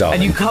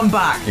 and you come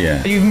back,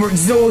 and you're more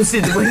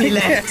exhausted than when you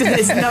left, and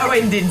there's no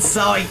end in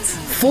sight.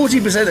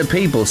 40% of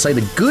people say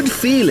the good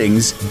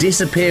feelings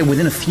disappear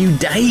within a few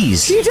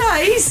days. Few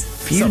days?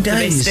 Few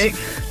days.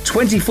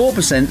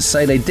 24%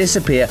 say they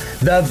disappear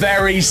the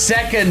very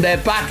second they're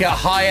back at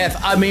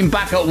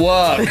back at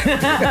work.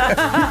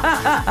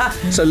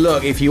 So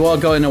look, if you are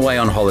going away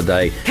on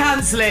holiday,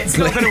 cancel it. It's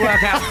not going to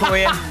work out for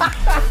you.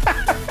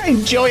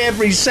 Enjoy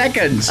every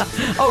second.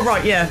 Oh,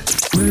 right, yeah.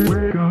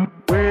 Wake up,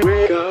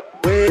 wake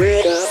up,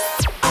 wake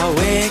up. I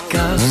wake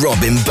up.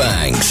 Robin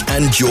Banks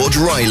and George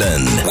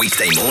Ryland.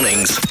 Weekday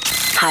mornings.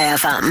 High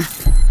FM.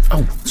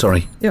 Oh,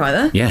 sorry. You all right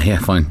there? Yeah,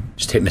 fine.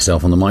 Just hit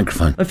myself on the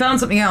microphone. I found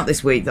something out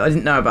this week that I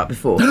didn't know about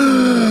before.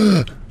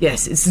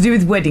 Yes, it's to do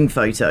with wedding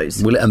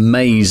photos. Will it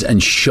amaze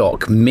and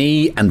shock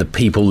me and the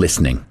people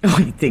listening?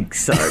 I think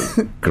so.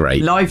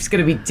 Great. Life's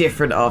going to be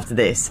different after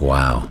this.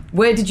 Wow.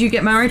 Where did you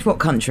get married? What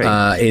country?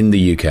 In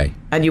the UK.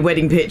 And your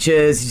wedding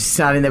pictures, just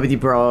standing there with your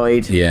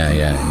bride.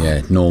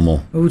 Yeah.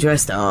 Normal. All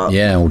dressed up.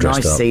 Yeah, all dressed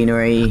up. Nice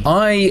scenery.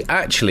 I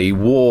actually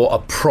wore a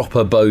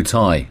proper bow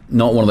tie,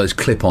 not one of those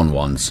clip-on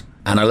ones.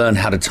 And I learned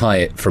how to tie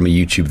it from a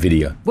YouTube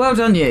video. Well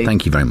done, you.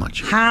 Thank you very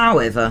much.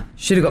 However,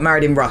 should have got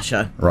married in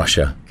Russia.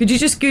 Russia. Could you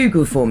just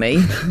Google for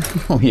me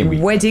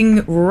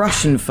wedding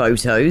Russian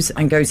photos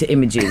and go to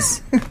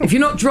images? If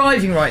you're not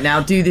driving right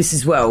now, do this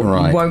as well.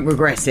 Right. You won't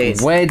regret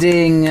it.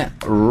 Wedding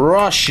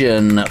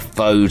Russian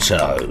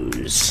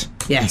photos.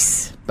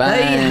 Yes. Bang.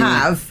 They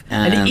have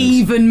an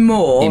even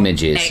more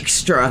images.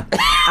 Extra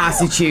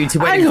attitude to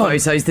wedding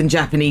photos than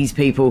Japanese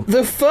people.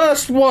 The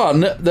first one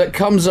that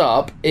comes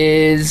up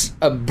is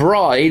a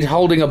bride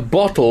holding a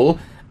bottle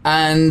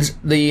and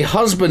the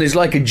husband is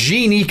like a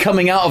genie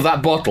coming out of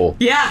that bottle.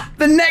 Yeah.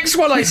 The next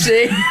one I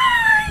see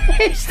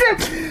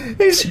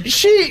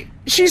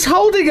she's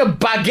holding a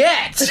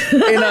baguette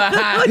in her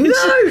hand.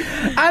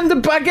 And the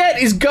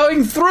baguette is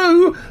going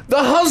through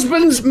the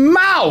husband's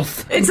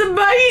mouth. It's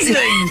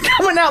amazing.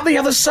 Coming out the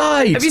other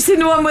side. Have you seen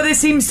the one where there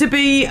seems to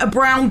be a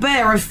brown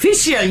bear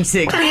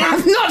officiating? I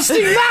have not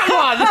seen that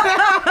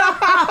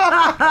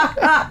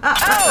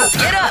Oh,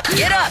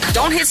 get up.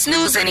 Don't hit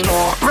snooze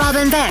anymore.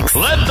 Robin Banks.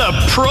 Let the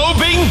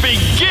probing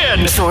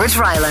begin. George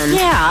Ryland.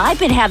 Yeah, I've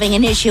been having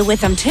an issue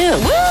with them too.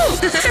 Woo!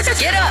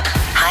 Get up.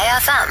 High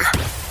FM.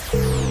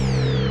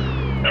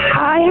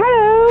 Hi,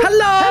 hello.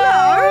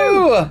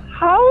 Hello.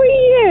 How are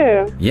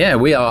you? Yeah,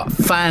 we are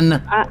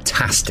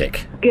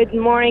fantastic. Good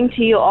morning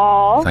to you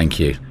all. Thank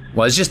you.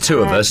 Well, it's just two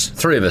of us,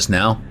 three of us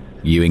now,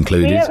 you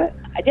included.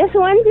 I just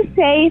wanted to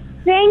say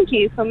thank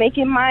you for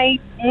making my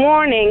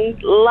morning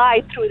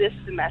light through this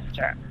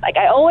semester. Like,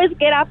 I always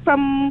get up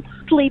from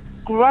sleep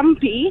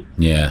grumpy.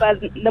 Yeah. But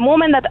the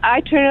moment that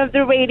I turn off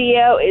the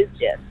radio is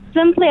just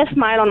simply a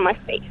smile on my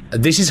face.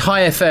 This is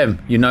High FM,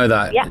 you know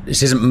that. Yeah.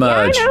 This isn't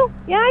Merge.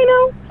 Yeah, I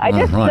know. I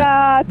just...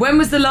 right. When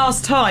was the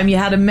last time you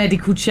had a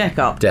medical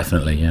checkup?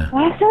 Definitely, yeah.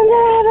 Last time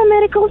I had a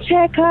medical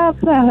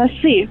checkup, let's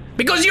see.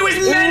 Because you was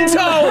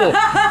mental!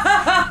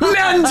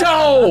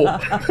 Mental!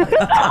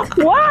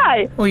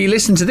 Why? Well, you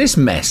listen to this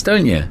mess,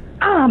 don't you?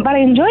 But I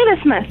enjoy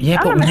this mess. Yeah,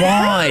 but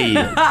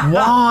why?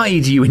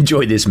 Why do you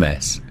enjoy this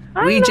mess?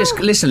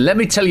 Listen, let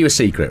me tell you a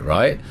secret,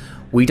 right?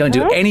 We don't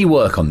do any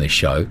work on this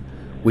show.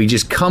 We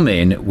just come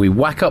in, we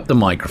whack up the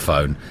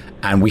microphone,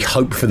 and we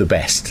hope for the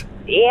best.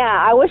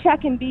 Yeah, I wish I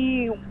can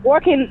be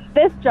working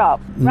this job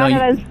rather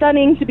than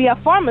studying to be a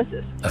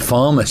pharmacist. A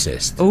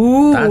pharmacist?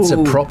 Ooh. That's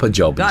a proper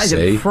job, That is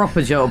a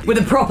proper job. With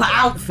a proper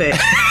outfit.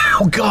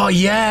 Oh, God,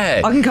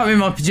 yeah. I can come in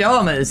my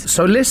pyjamas.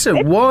 So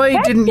listen,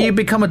 why didn't you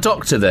become a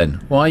doctor then?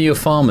 Why are you a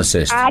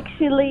pharmacist?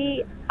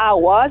 Actually, I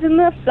was in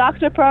the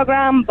doctor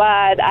program,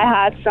 but I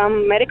had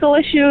some medical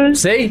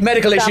issues. See?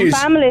 Medical issues.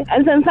 Some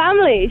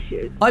family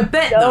issues. I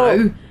bet,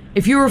 though,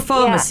 If you're a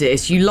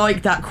pharmacist, you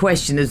like that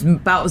question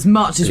about as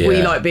much as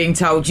we like being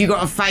told, you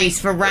got a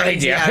face for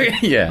radio.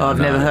 Yeah. Oh, I've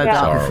never heard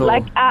that before.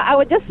 Like, I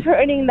was just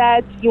hearing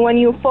that when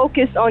you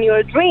focus on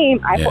your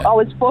dream, I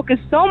was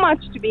focused so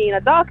much to being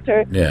a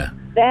doctor. Yeah.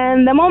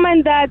 Then the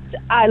moment that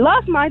I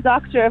lost my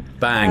doctor...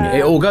 Bang,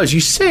 it all goes.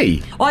 You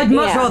see? I'd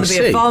much rather be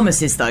a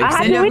pharmacist, though. I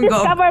had to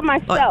rediscover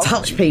myself. Like,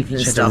 touch people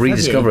and stuff. To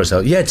rediscover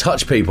herself. Yeah,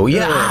 touch people.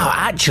 Yeah,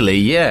 actually,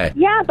 yeah.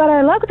 Yeah, but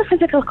I love the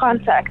physical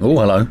contact. Oh,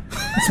 hello.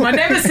 It's my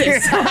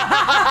nemesis.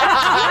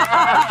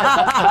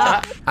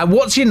 And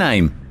what's your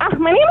name?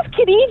 My name is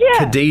Khadija.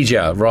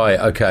 Khadija, right,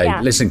 okay.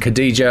 Yeah. Listen,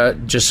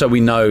 Khadija, just so we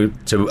know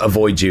to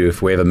avoid you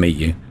if we ever meet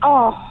you.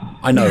 Oh.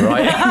 I know,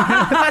 right?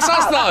 That's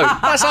us, though.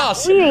 That's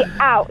us. Really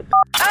out.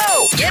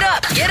 Oh, get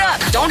up.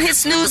 Don't hit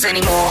snooze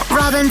anymore.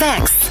 Robin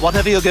Banks.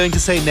 Whatever you're going to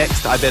say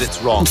next, I bet it's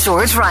wrong.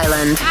 George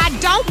Ryland. I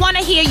don't want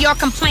to hear your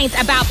complaints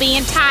about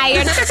being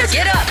tired.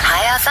 Get up.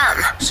 High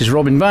FM. This is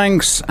Robin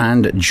Banks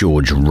and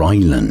George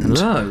Ryland.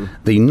 Hello.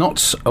 The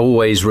not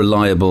always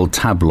reliable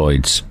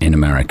tabloids in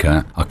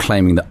America are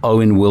claiming that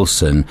Owen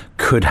Wilson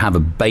could have a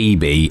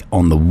baby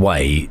on the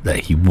way that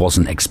he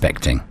wasn't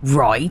expecting.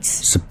 Right.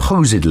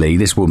 Supposedly,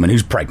 this woman,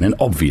 who's pregnant,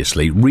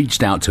 obviously,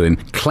 reached out to him,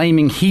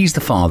 claiming he's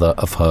the father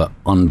of her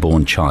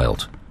unborn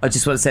child. I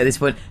just want to say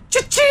this one.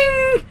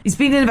 Cha-ching! He's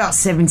been in about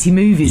 70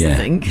 movies, I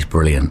think. He's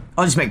brilliant.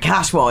 I just meant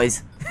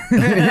cash-wise.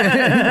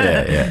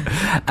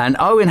 Yeah. And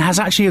Owen has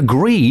actually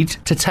agreed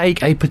to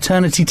take a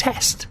paternity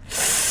test.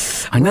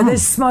 I know. Where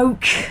there's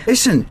smoke.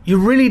 Listen, you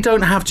really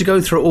don't have to go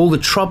through all the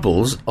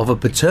troubles of a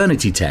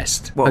paternity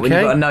test. What, when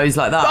you've got a nose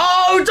like that?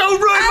 Oh, don't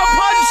ruin my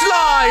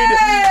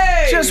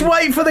punchline! Just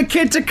wait for the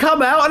kid to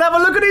come out and have a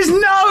look at his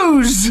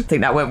nose! I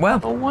think that went well.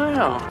 Oh,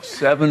 wow.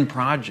 7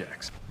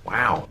 projects.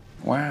 Wow.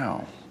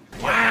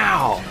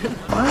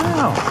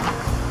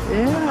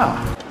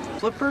 Yeah.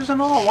 Flippers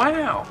and all.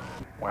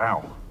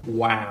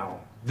 Wow.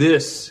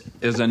 This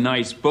is a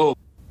nice boat.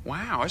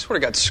 Wow, I sort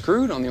of got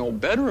screwed on the old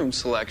bedroom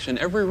selection.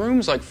 Every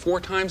room's like 4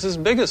 times as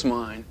big as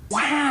mine.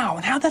 Wow,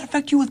 and how'd that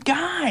affect you with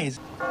guys?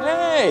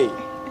 Hey!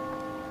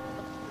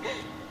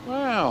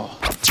 Wow.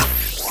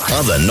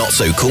 Other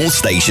not-so-cool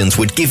stations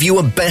would give you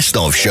a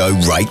best-of show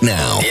right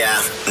now.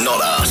 Yeah, not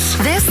us.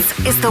 This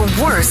is the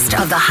worst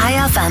of the High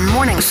FM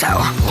morning show.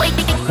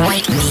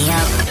 Wake me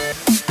up.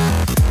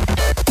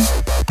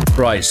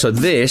 Right, so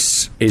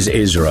this is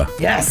Isra.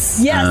 Yes.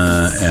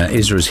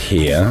 Isra's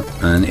here,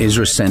 and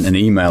Isra sent an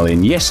email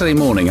in yesterday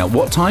morning at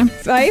what time?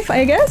 5,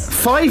 I guess.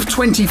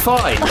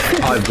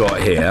 5:25 I've got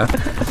here.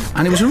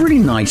 And it was a really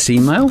nice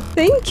email.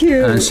 Thank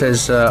you. And it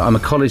says, I'm a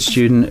college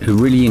student who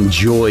really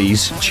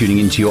enjoys tuning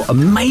into your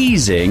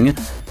amazing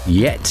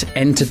yet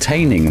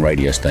entertaining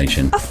radio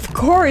station. Of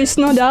course,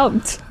 no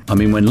doubt. I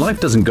mean, when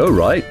life doesnn't go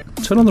right,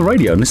 turn on the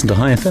radio and listen to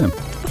High FM.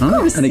 Of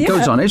course, and it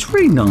goes on. It's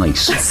really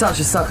nice. It's such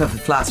a sucker for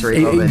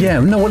flattery, Robin.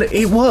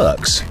 It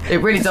works.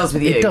 It really does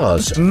with you. It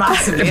does.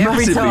 Massively,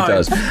 every time.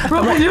 Does.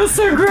 Robin, you're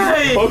so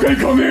great. Okay,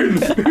 come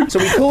in. So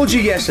we called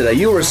you yesterday.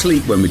 You were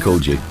asleep when we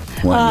called you.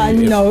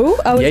 No.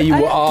 You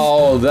were.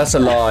 Oh, that's a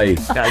lie.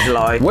 That's a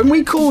lie. When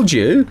we called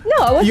you,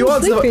 no, I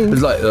wasn't sleeping. It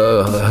was like,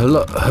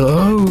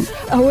 hello.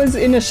 I was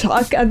in a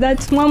shock at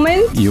that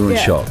moment. You were in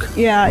shock.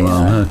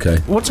 Yeah. Okay.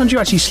 What time do you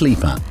actually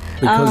sleep at?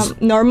 Because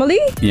normally.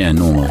 Yeah,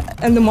 normal.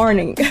 In the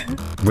morning.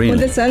 Really? When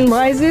the sun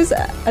rises,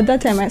 at that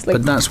time I sleep.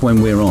 But that's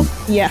when we're on.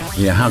 Yeah.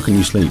 Yeah. How can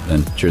you sleep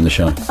then during the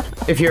show?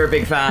 If you're a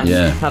big fan.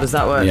 Yeah. How does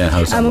that work? Yeah.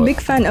 How does that I'm work? a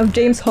big fan of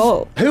James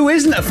Hall. Who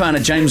isn't a fan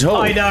of James Hall?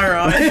 I know,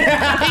 right?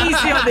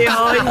 Easy on the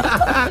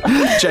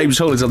eye. James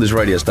Hall is on this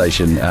radio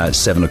station at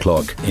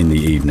 7:00 in the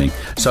evening.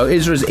 So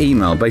Isra's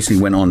email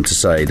basically went on to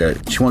say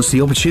that she wants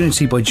the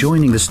opportunity by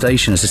joining the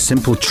station as a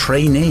simple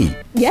trainee.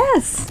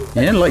 Yes.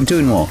 Yeah, like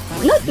doing what?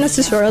 Not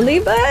necessarily,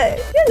 but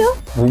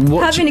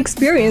having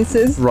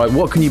experiences. Right.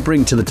 What can you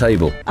bring to the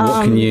table?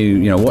 What can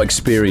you what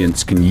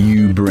experience can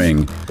you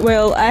bring?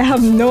 Well, I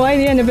have no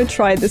idea. I never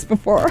tried this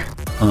before.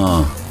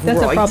 That's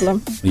a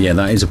problem. Yeah,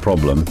 that is a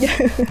problem.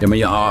 I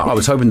mean, I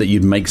was hoping that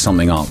you'd make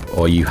something up,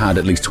 or you had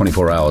at least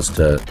 24 hours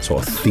to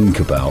sort of think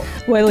about.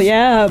 Well,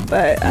 yeah,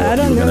 but I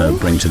don't know. What you're going to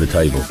bring to the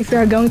table. If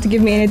you're going to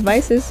give me any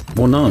advices.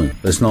 Well, no,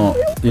 it's not.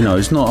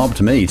 It's not up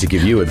to me to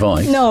give you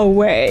advice. No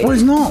way. Well,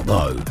 it's not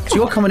though. So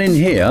you're coming in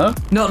here,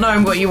 not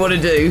knowing what you want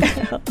to do.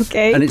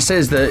 Okay. And it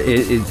says that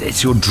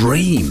it's your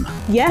dream.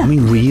 Yeah. I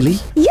mean, really?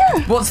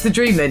 Yeah. What's the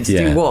dream then? To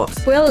do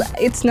what? Well,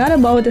 it's not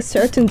about a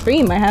certain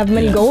dream. I have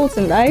many goals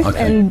in life,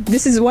 and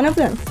this is one of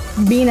them.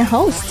 Being a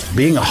host.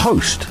 Being a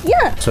host?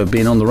 Yeah. So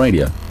being on the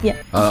radio? Yeah.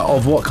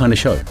 Of what kind of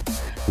show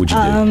would you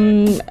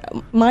do?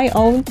 My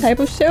own type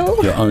of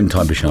show. Your own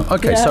type of show.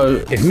 Okay,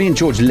 so if me and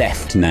George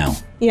left now,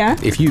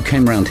 if you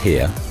came round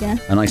here,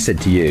 and I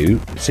said to you,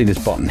 see this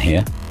button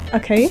here?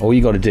 Okay. All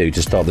you got to do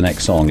to start the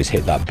next song is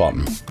hit that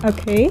button.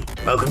 Okay.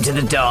 Welcome to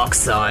the dark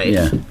side.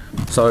 Yeah.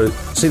 So,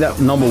 see that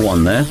number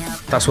 1 there?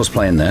 That's what's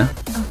playing there.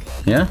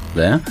 Okay. Yeah,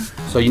 there.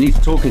 So you need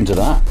to talk into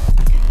that.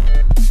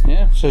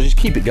 Yeah, so just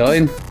keep it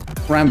going.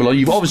 Ramble on.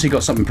 You've obviously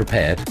got something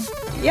prepared.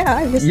 Yeah,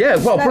 I just... Yeah,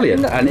 well,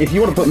 brilliant. And if you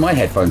want to put my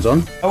headphones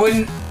on... I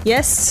wouldn't...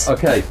 Yes.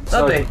 Okay.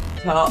 Lovely.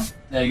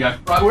 There you go.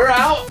 Right, we're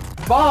out.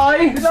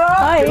 Bye. Good luck.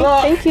 Bye. Good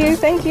luck.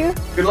 Thank you.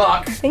 Good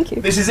luck. Thank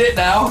you. This is it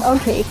now.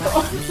 Okay.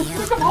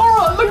 Look at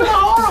horror. Look at the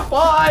horror.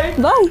 Bye.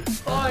 Bye.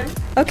 Bye.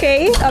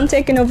 Okay, I'm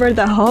taking over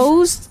the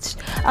host.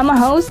 I'm a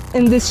host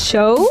in this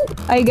show,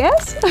 I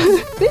guess.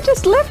 They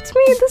just left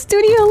me in the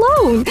studio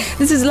alone.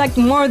 This is like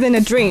more than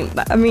a dream.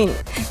 I mean,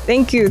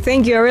 thank you. I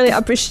really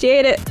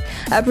appreciate it.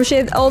 I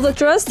appreciate all the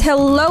trust.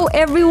 Hello,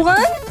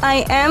 everyone.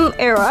 I am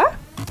Era,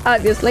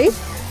 obviously.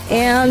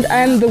 And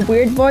I'm the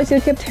weird voice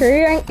you kept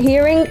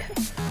hearing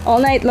all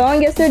night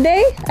long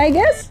yesterday, I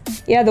guess.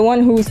 Yeah, the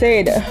one who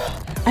said,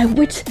 at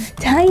which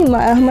time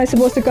am I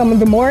supposed to come in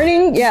the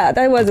morning? Yeah,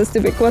 that was a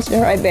stupid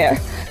question right there.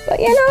 But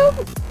you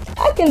know,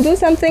 I can do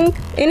something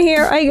in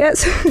here, I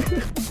guess.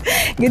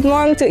 Good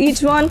morning to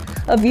each one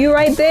of you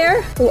right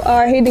there who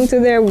are heading to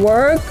their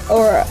work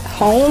or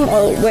home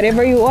or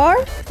whatever you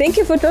are. Thank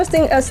you for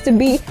trusting us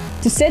to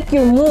set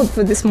your mood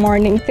for this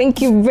morning.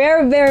 Thank you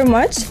very, very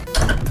much.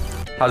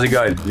 How's it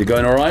going? You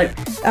going all right?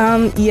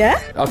 Yeah.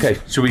 Okay,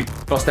 should we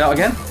bust out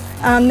again?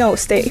 No,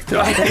 stay.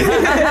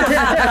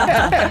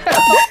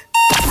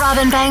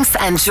 Robin Banks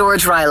and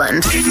George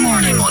Ryland. Good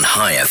morning on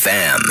High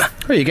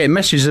FM. Well, you're getting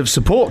messages of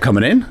support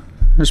coming in.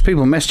 There's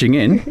people messaging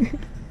in,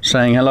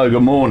 saying hello,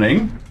 good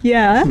morning.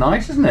 Yeah.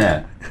 Nice, isn't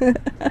it?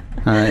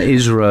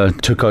 Isra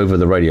took over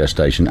the radio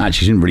station. Actually,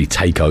 she didn't really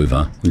take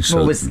over.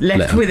 Was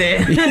left with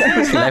it.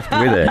 Was left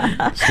with it.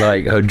 It's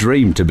like her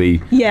dream to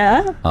be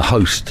a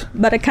host.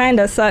 But I kind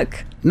of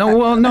suck. No,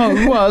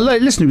 well,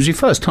 listen, it was your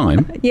first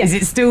time. Yeah. Is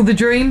it still the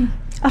dream?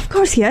 Of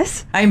course,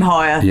 yes. Aim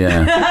higher.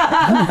 Yeah.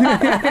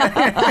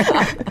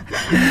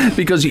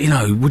 Because, you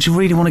know, would you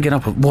really want to get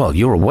up? Well,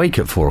 you're awake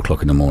at 4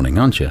 o'clock in the morning,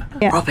 aren't you?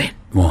 Yeah. Robin.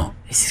 What?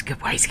 This is a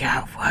good way to get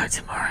out of work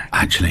tomorrow.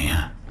 Actually,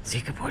 yeah. So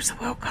you could watch the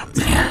World Cup.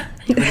 Yeah.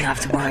 You wouldn't have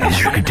to worry.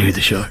 You could do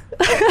the show.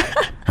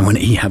 And when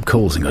Ehab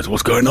calls and goes,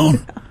 what's going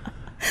on?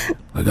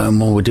 We're going,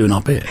 well, we're doing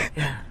our bit.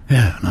 Yeah.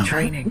 Yeah. No.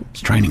 Training.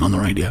 It's training on the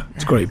radio. Yeah.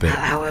 It's a great bit.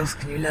 How else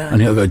can you learn?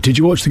 And he'll go, did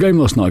you watch the game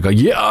last night? I go,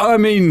 yeah, I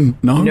mean,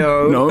 no, of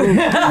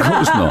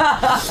course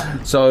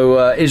not.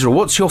 So, Israel,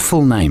 what's your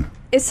full name?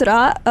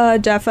 Isra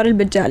Jafar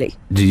al-Bajali.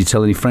 Did you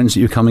tell any friends that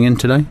you're coming in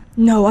today?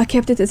 No, I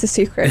kept it as a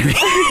secret.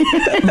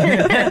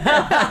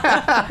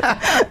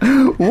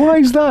 Why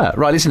is that?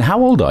 Right, listen, how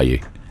old are you?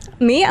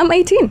 Me, I'm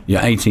 18.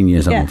 You're 18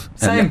 years old.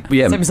 Same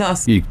as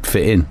us. You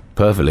fit in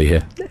perfectly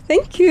here.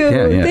 Thank you.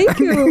 Yeah. Thank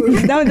you.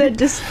 Now that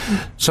just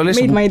so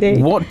listen, made my day.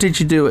 What did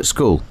you do at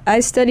school? I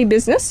study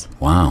business.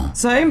 Wow.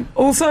 Same.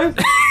 Also.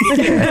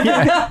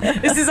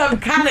 This is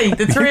uncanny,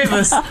 the three of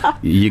us.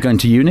 You're going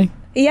to uni?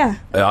 Yeah.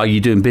 Are you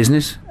doing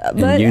business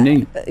in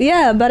uni?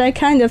 Yeah, but I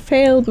kind of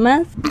failed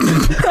math.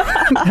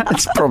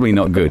 That's probably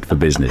not good for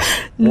business.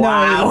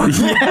 Wow.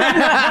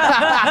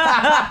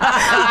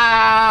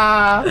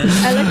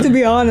 I like to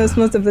be honest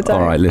most of the time.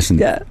 All right, listen.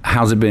 Yeah.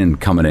 How's it been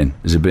coming in?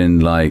 Has it been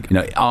like, you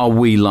know, are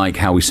we like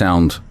how we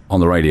sound on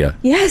the radio?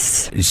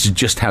 Yes. It's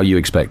just how you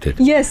expected?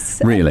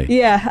 Yes. Really?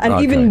 Yeah, and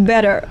Okay. even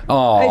better.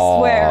 Oh, I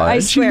swear.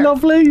 Is she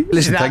lovely?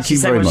 Listen, She thank you actually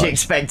said very what much. she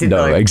expected,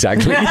 No, though.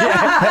 exactly.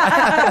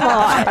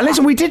 And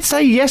listen, we did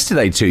say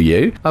yesterday to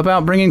you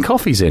about bringing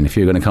coffees in if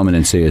you're going to come in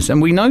and see us,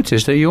 and we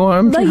noticed that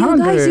you're But you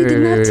guys, you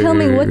did not tell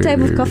me what type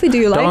of coffee do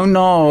you like. Don't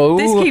know.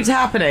 This keeps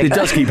happening. It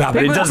does keep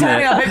happening, People doesn't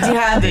turning it? up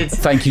empty-handed.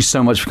 Thank you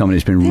so much for coming.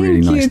 It's been really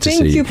nice to see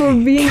Thank you for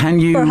being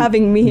for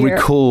having me here.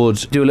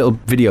 Do a little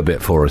video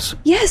bit for us?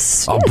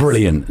 Yes. Oh, yes.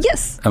 brilliant.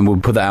 Yes. And we'll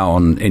put that out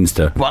on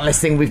Insta. One less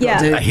thing we've got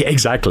to do. Yeah,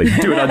 exactly.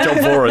 Doing our job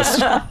for us.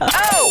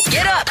 Oh,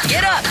 get up.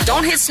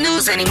 Don't hit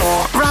snooze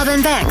anymore.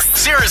 Robin Banks.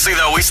 Seriously,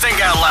 though, we stink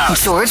out loud.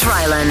 George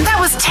Ryland. That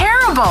was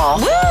terrible.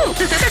 Woo!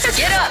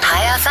 Get up.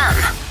 High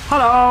FM.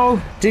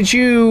 Hello. Did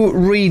you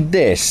read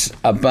this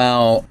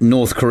about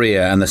North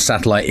Korea and the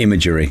satellite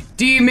imagery?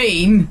 Do you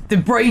mean the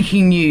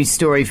breaking news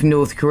story from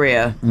North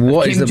Korea?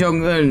 What is Kim the-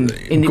 Jong-un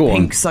in the Go on.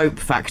 pink soap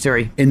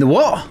factory. In the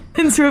what?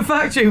 Into a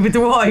factory with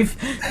the wife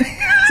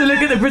to look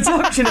at the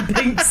production of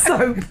pink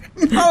soap.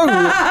 No,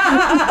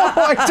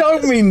 I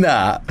don't mean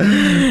that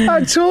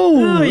at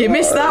all. Oh, you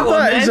missed that one,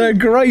 That is then. a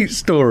great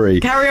story.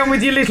 Carry on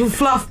with your little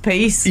fluff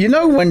piece. You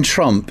know when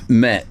Trump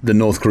met the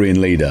North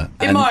Korean leader?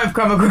 It might have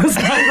come across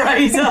my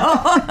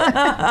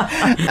radar.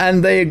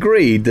 And they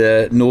agreed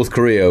that North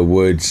Korea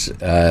would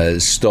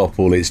stop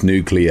all its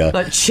nuclear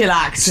Like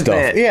chillax a stuff.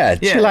 bit. Yeah,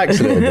 chillax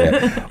a little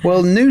bit.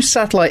 Well, new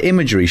satellite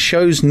imagery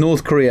shows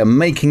North Korea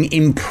making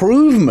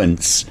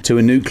improvements to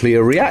a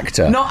nuclear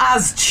reactor. Not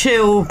as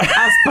chill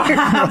as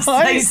perhaps they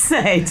Right?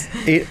 said.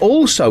 It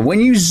also, when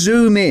you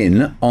zoom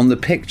in on the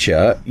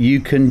picture, you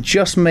can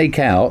just make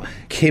out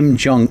Kim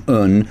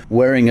Jong-un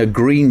wearing a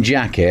green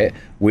jacket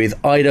with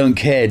 "I don't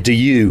care, do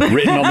you"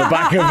 written on the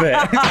back of it.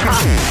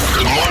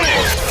 Good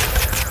morning.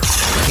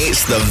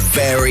 It's the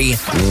very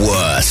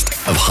worst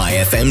of High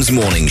FM's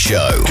morning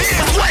show.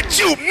 What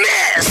you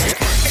missed!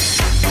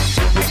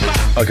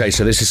 Okay,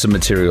 so this is some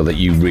material that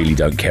you really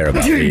don't care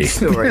about, do you?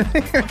 Sorry.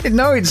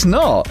 No, it's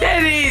not. Yeah,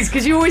 it is,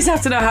 because you always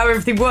have to know how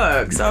everything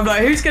works. I'm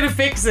like, who's going to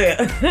fix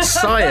it?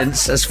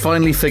 Science has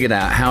finally figured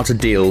out how to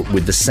deal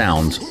with the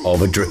sound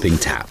of a dripping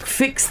tap.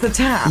 Fix the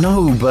tap?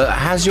 No, but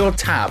has your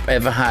tap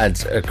ever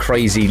had a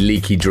crazy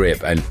leaky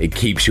drip and it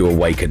keeps you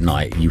awake at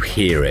night? You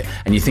hear it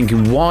and you're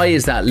thinking, why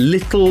is that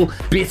little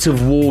bit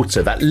of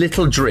water, that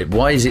little drip,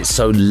 why is it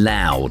so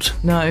loud?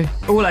 No.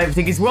 All I ever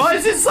think is, why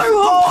is it so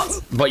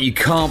hot? But you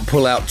can't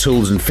pull out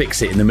tools and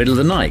fix it in the middle of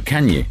the night,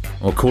 can you?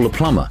 Or call a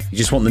plumber. You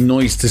just want the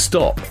noise to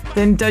stop.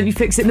 Then don't you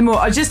fix it in the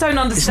morning? I just don't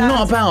understand. It's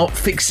not about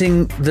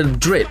fixing the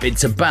drip.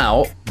 It's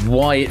about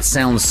why it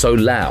sounds so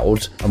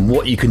loud and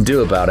what you can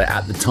do about it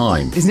at the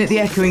time. Isn't it the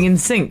echoing in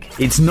sync?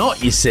 It's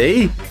not, you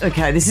see.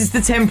 Okay, this is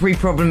the temporary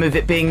problem of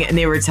it being an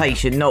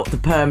irritation, not the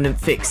permanent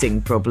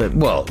fixing problem.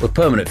 Well, the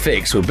permanent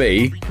fix will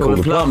be call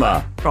the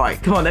plumber.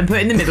 Right, come on then, put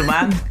it in the middle,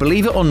 man.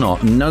 Believe it or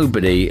not,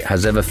 nobody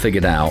has ever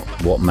figured out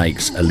what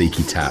makes a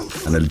leaky tap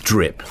and a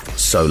drip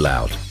so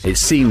loud. It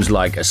seems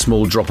like a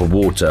small drop of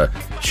water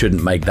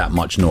shouldn't make that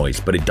much noise,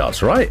 but it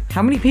does, right?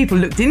 How many people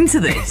looked into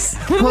this?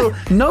 Well,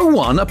 no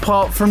one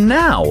apart from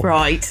now.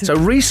 Right. So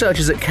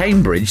researchers at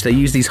Cambridge, they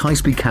use these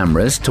high-speed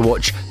cameras to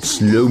watch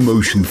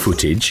slow-motion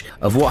footage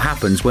of what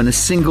happens when a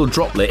single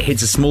droplet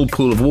hits a small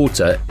pool of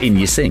water in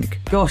your sink.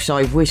 Gosh,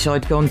 I wish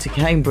I'd gone to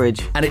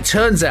Cambridge. And it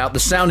turns out the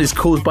sound is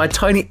caused by a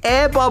tiny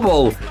air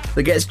bubble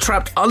that gets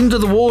trapped under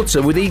the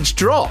water with each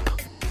drop.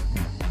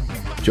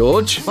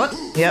 George? What?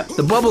 Yep.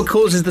 The bubble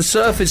causes the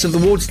surface of the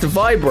water to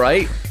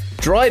vibrate,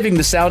 driving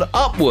the sound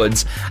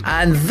upwards,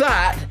 and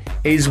that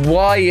is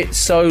why it's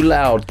so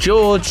loud.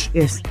 George?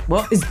 Yes.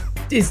 What?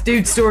 Is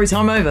dude story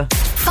time over?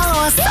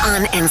 Follow us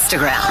on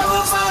Instagram.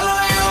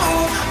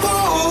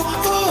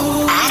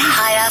 At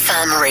High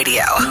FM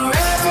Radio.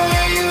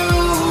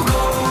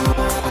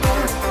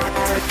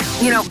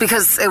 You know,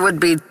 because it would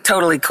be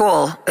totally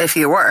cool if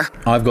you were.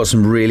 I've got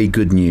some really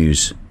good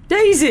news.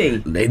 Daisy!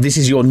 This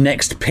is your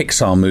next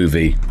Pixar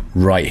movie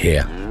right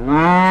here.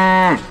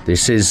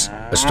 This is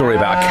a story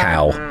about a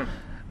cow.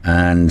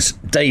 And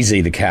Daisy,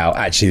 the cow,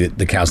 actually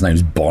the cow's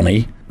name's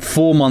Bonnie.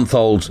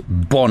 4-month-old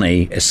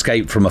Bonnie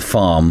escaped from a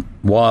farm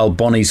while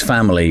Bonnie's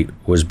family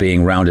was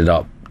being rounded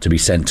up to be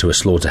sent to a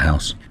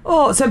slaughterhouse.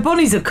 Oh, so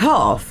Bonnie's a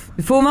calf?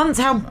 4 months?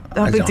 How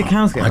big do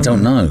cows get? I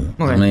don't know.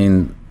 Okay. I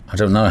mean, I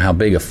don't know how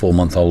big a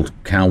 4-month-old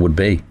cow would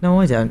be. No,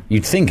 I don't.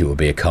 You'd think it would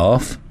be a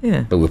calf.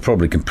 Yeah. But we're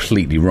probably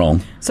completely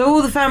wrong. So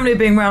all the family are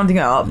being rounding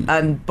up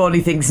and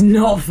Bonnie thinks,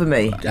 not for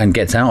me. And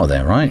gets out of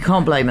there, right?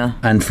 Can't blame her.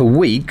 And for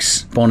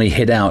weeks, Bonnie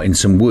hid out in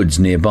some woods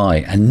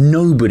nearby and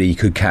nobody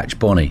could catch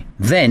Bonnie.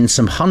 Then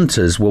some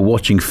hunters were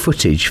watching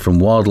footage from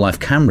wildlife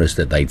cameras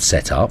that they'd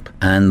set up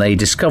and they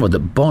discovered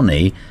that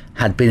Bonnie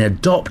had been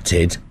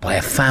adopted by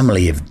a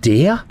family of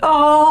deer.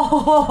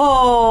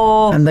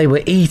 Oh! And they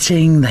were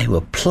eating, they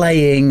were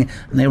playing,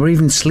 and they were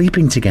even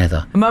sleeping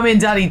together. Mummy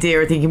and Daddy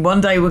deer are thinking one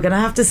day we're going to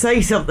have to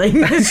say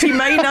something that she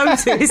may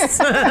notice.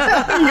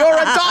 You're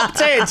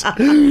adopted!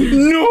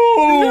 No!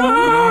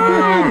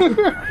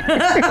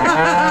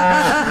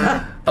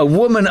 A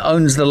woman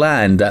owns the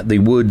land that the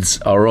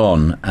woods are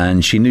on,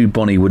 and she knew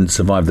Bonnie wouldn't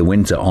survive the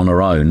winter on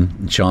her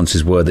own.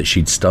 Chances were that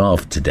she'd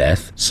starve to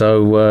death.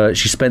 So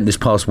she spent this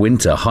past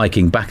winter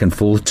hiking back and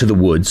forth to the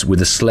woods with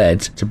a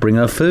sled to bring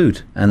her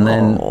food. And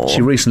then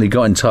she recently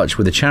got in touch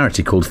with a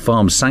charity called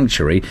Farm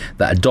Sanctuary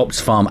that adopts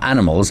farm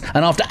animals.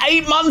 And after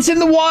 8 months in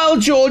the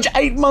wild, George,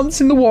 8 months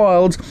in the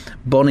wild,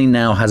 Bonnie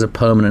now has a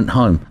permanent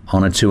home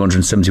on a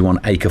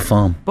 271-acre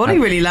farm. Bonnie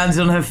really landed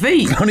on her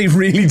feet. Bonnie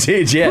really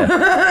did,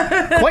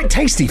 yeah. Quite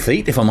tasty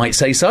feet, if I might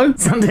say so.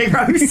 Sunday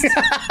roast.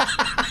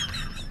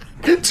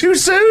 Too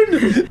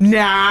soon?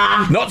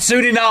 Nah. Not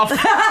soon enough.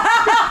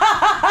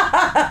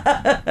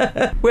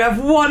 We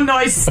have one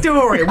nice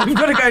story. We've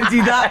got to go and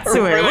do that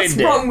to it. What's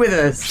wrong with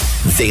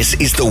us? This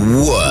is the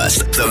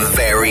worst, the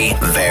very,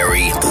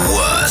 very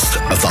worst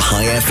of the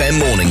High FM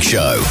morning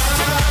show.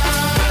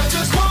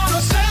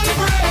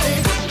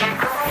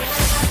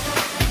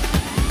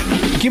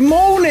 Good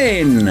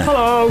morning.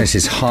 Hello. This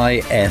is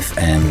High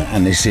FM,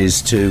 and this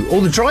is to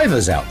all the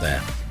drivers out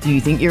there. Do you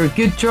think you're a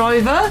good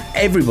driver?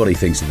 Everybody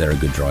thinks that they're a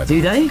good driver.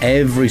 Do they?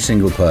 Every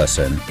single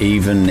person,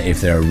 even if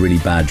they're a really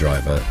bad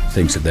driver,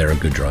 thinks that they're a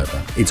good driver.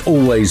 It's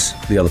always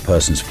the other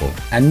person's fault.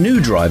 And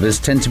new drivers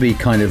tend to be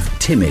kind of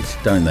timid,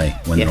 don't they,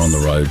 when they're on the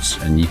roads?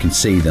 And you can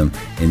see them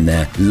in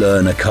their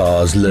learner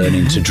cars,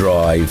 learning to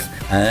drive,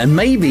 and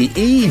maybe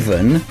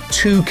even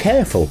too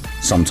careful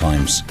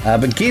sometimes.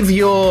 But give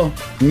your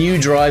new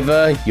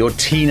driver, your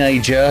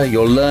teenager,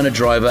 your learner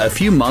driver a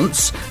few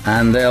months,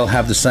 and they'll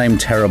have the same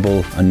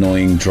terrible,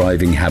 annoying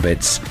driving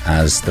habits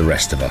as the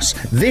rest of us.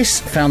 This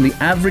found the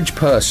average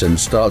person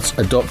starts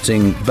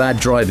adopting bad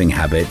driving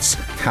habits,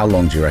 how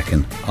long do you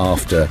reckon,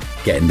 after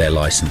getting their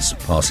license,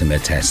 passing their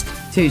test?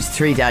 2 to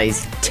 3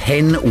 days.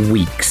 10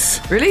 weeks.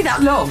 Really?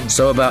 That long?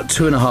 So about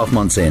 2.5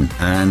 months in.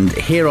 And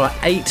here are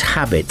 8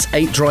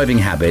 driving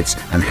habits,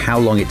 and how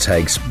long it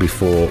takes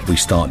before we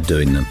start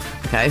doing them.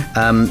 Okay.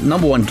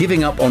 Number 1,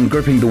 giving up on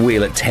gripping the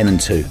wheel at 10 and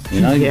 2.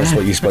 You know, that's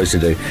what you're supposed to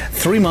do.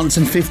 3 months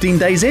and 15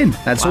 days in.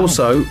 That's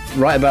also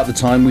right about the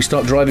time we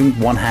start driving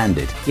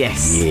one-handed.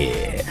 Yes.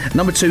 Yeah.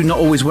 Number 2, not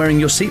always wearing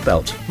your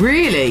seatbelt.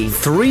 Really?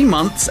 3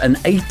 months and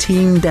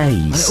 18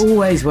 days. I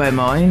always wear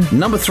mine.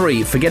 Number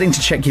 3, forgetting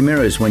to check your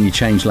mirrors when you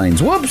change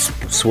lanes. Whoops!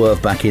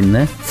 Swerve back in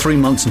there. 3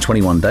 months and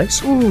 21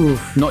 days. Ooh.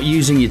 Not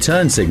using your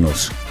turn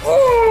signals.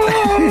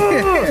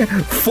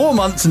 4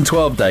 months and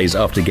 12 days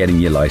after getting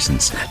your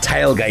license.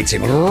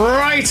 Tailgating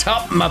right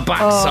up my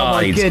backside. Oh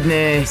my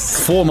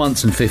goodness. 4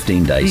 months and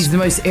 15 days. These are the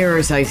most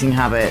irritating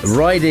habits.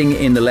 Riding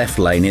in the left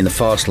lane, in the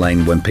fast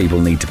lane when people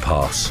need to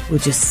pass. Or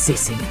just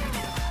sitting.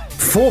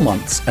 4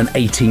 months and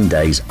 18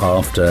 days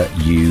after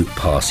you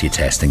pass your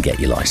test and get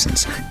your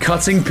license.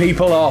 Cutting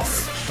people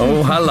off.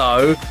 Oh,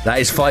 hello. That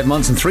is 5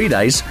 months and 3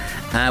 days.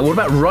 What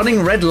about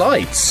running red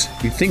lights?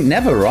 You'd think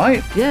never,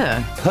 right?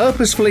 Yeah.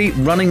 Purposefully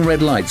running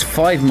red lights,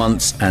 5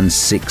 months and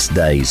 6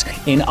 days.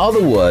 In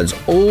other words,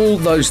 all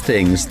those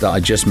things that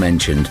I just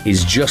mentioned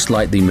is just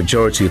like the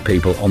majority of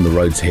people on the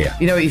roads here.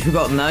 You know what you've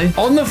forgotten, though?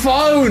 On the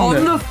phone!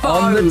 On the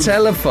phone! On the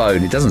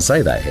telephone. It doesn't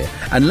say that here.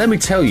 And let me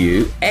tell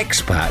you,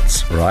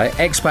 expats, right?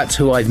 Expats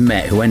who I've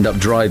met who end up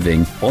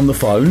driving on the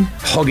phone,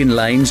 hogging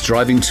lanes,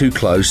 driving too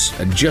close,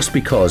 just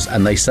because,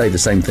 and they say the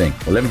same thing.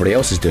 Well, everybody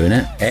else is doing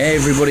it.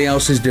 Everybody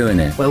else is doing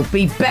it. Well,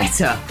 be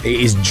better.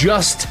 It is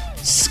just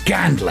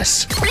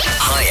scandalous.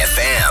 High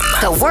FM.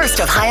 The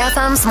worst of High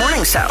FM's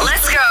morning show.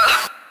 Let's go.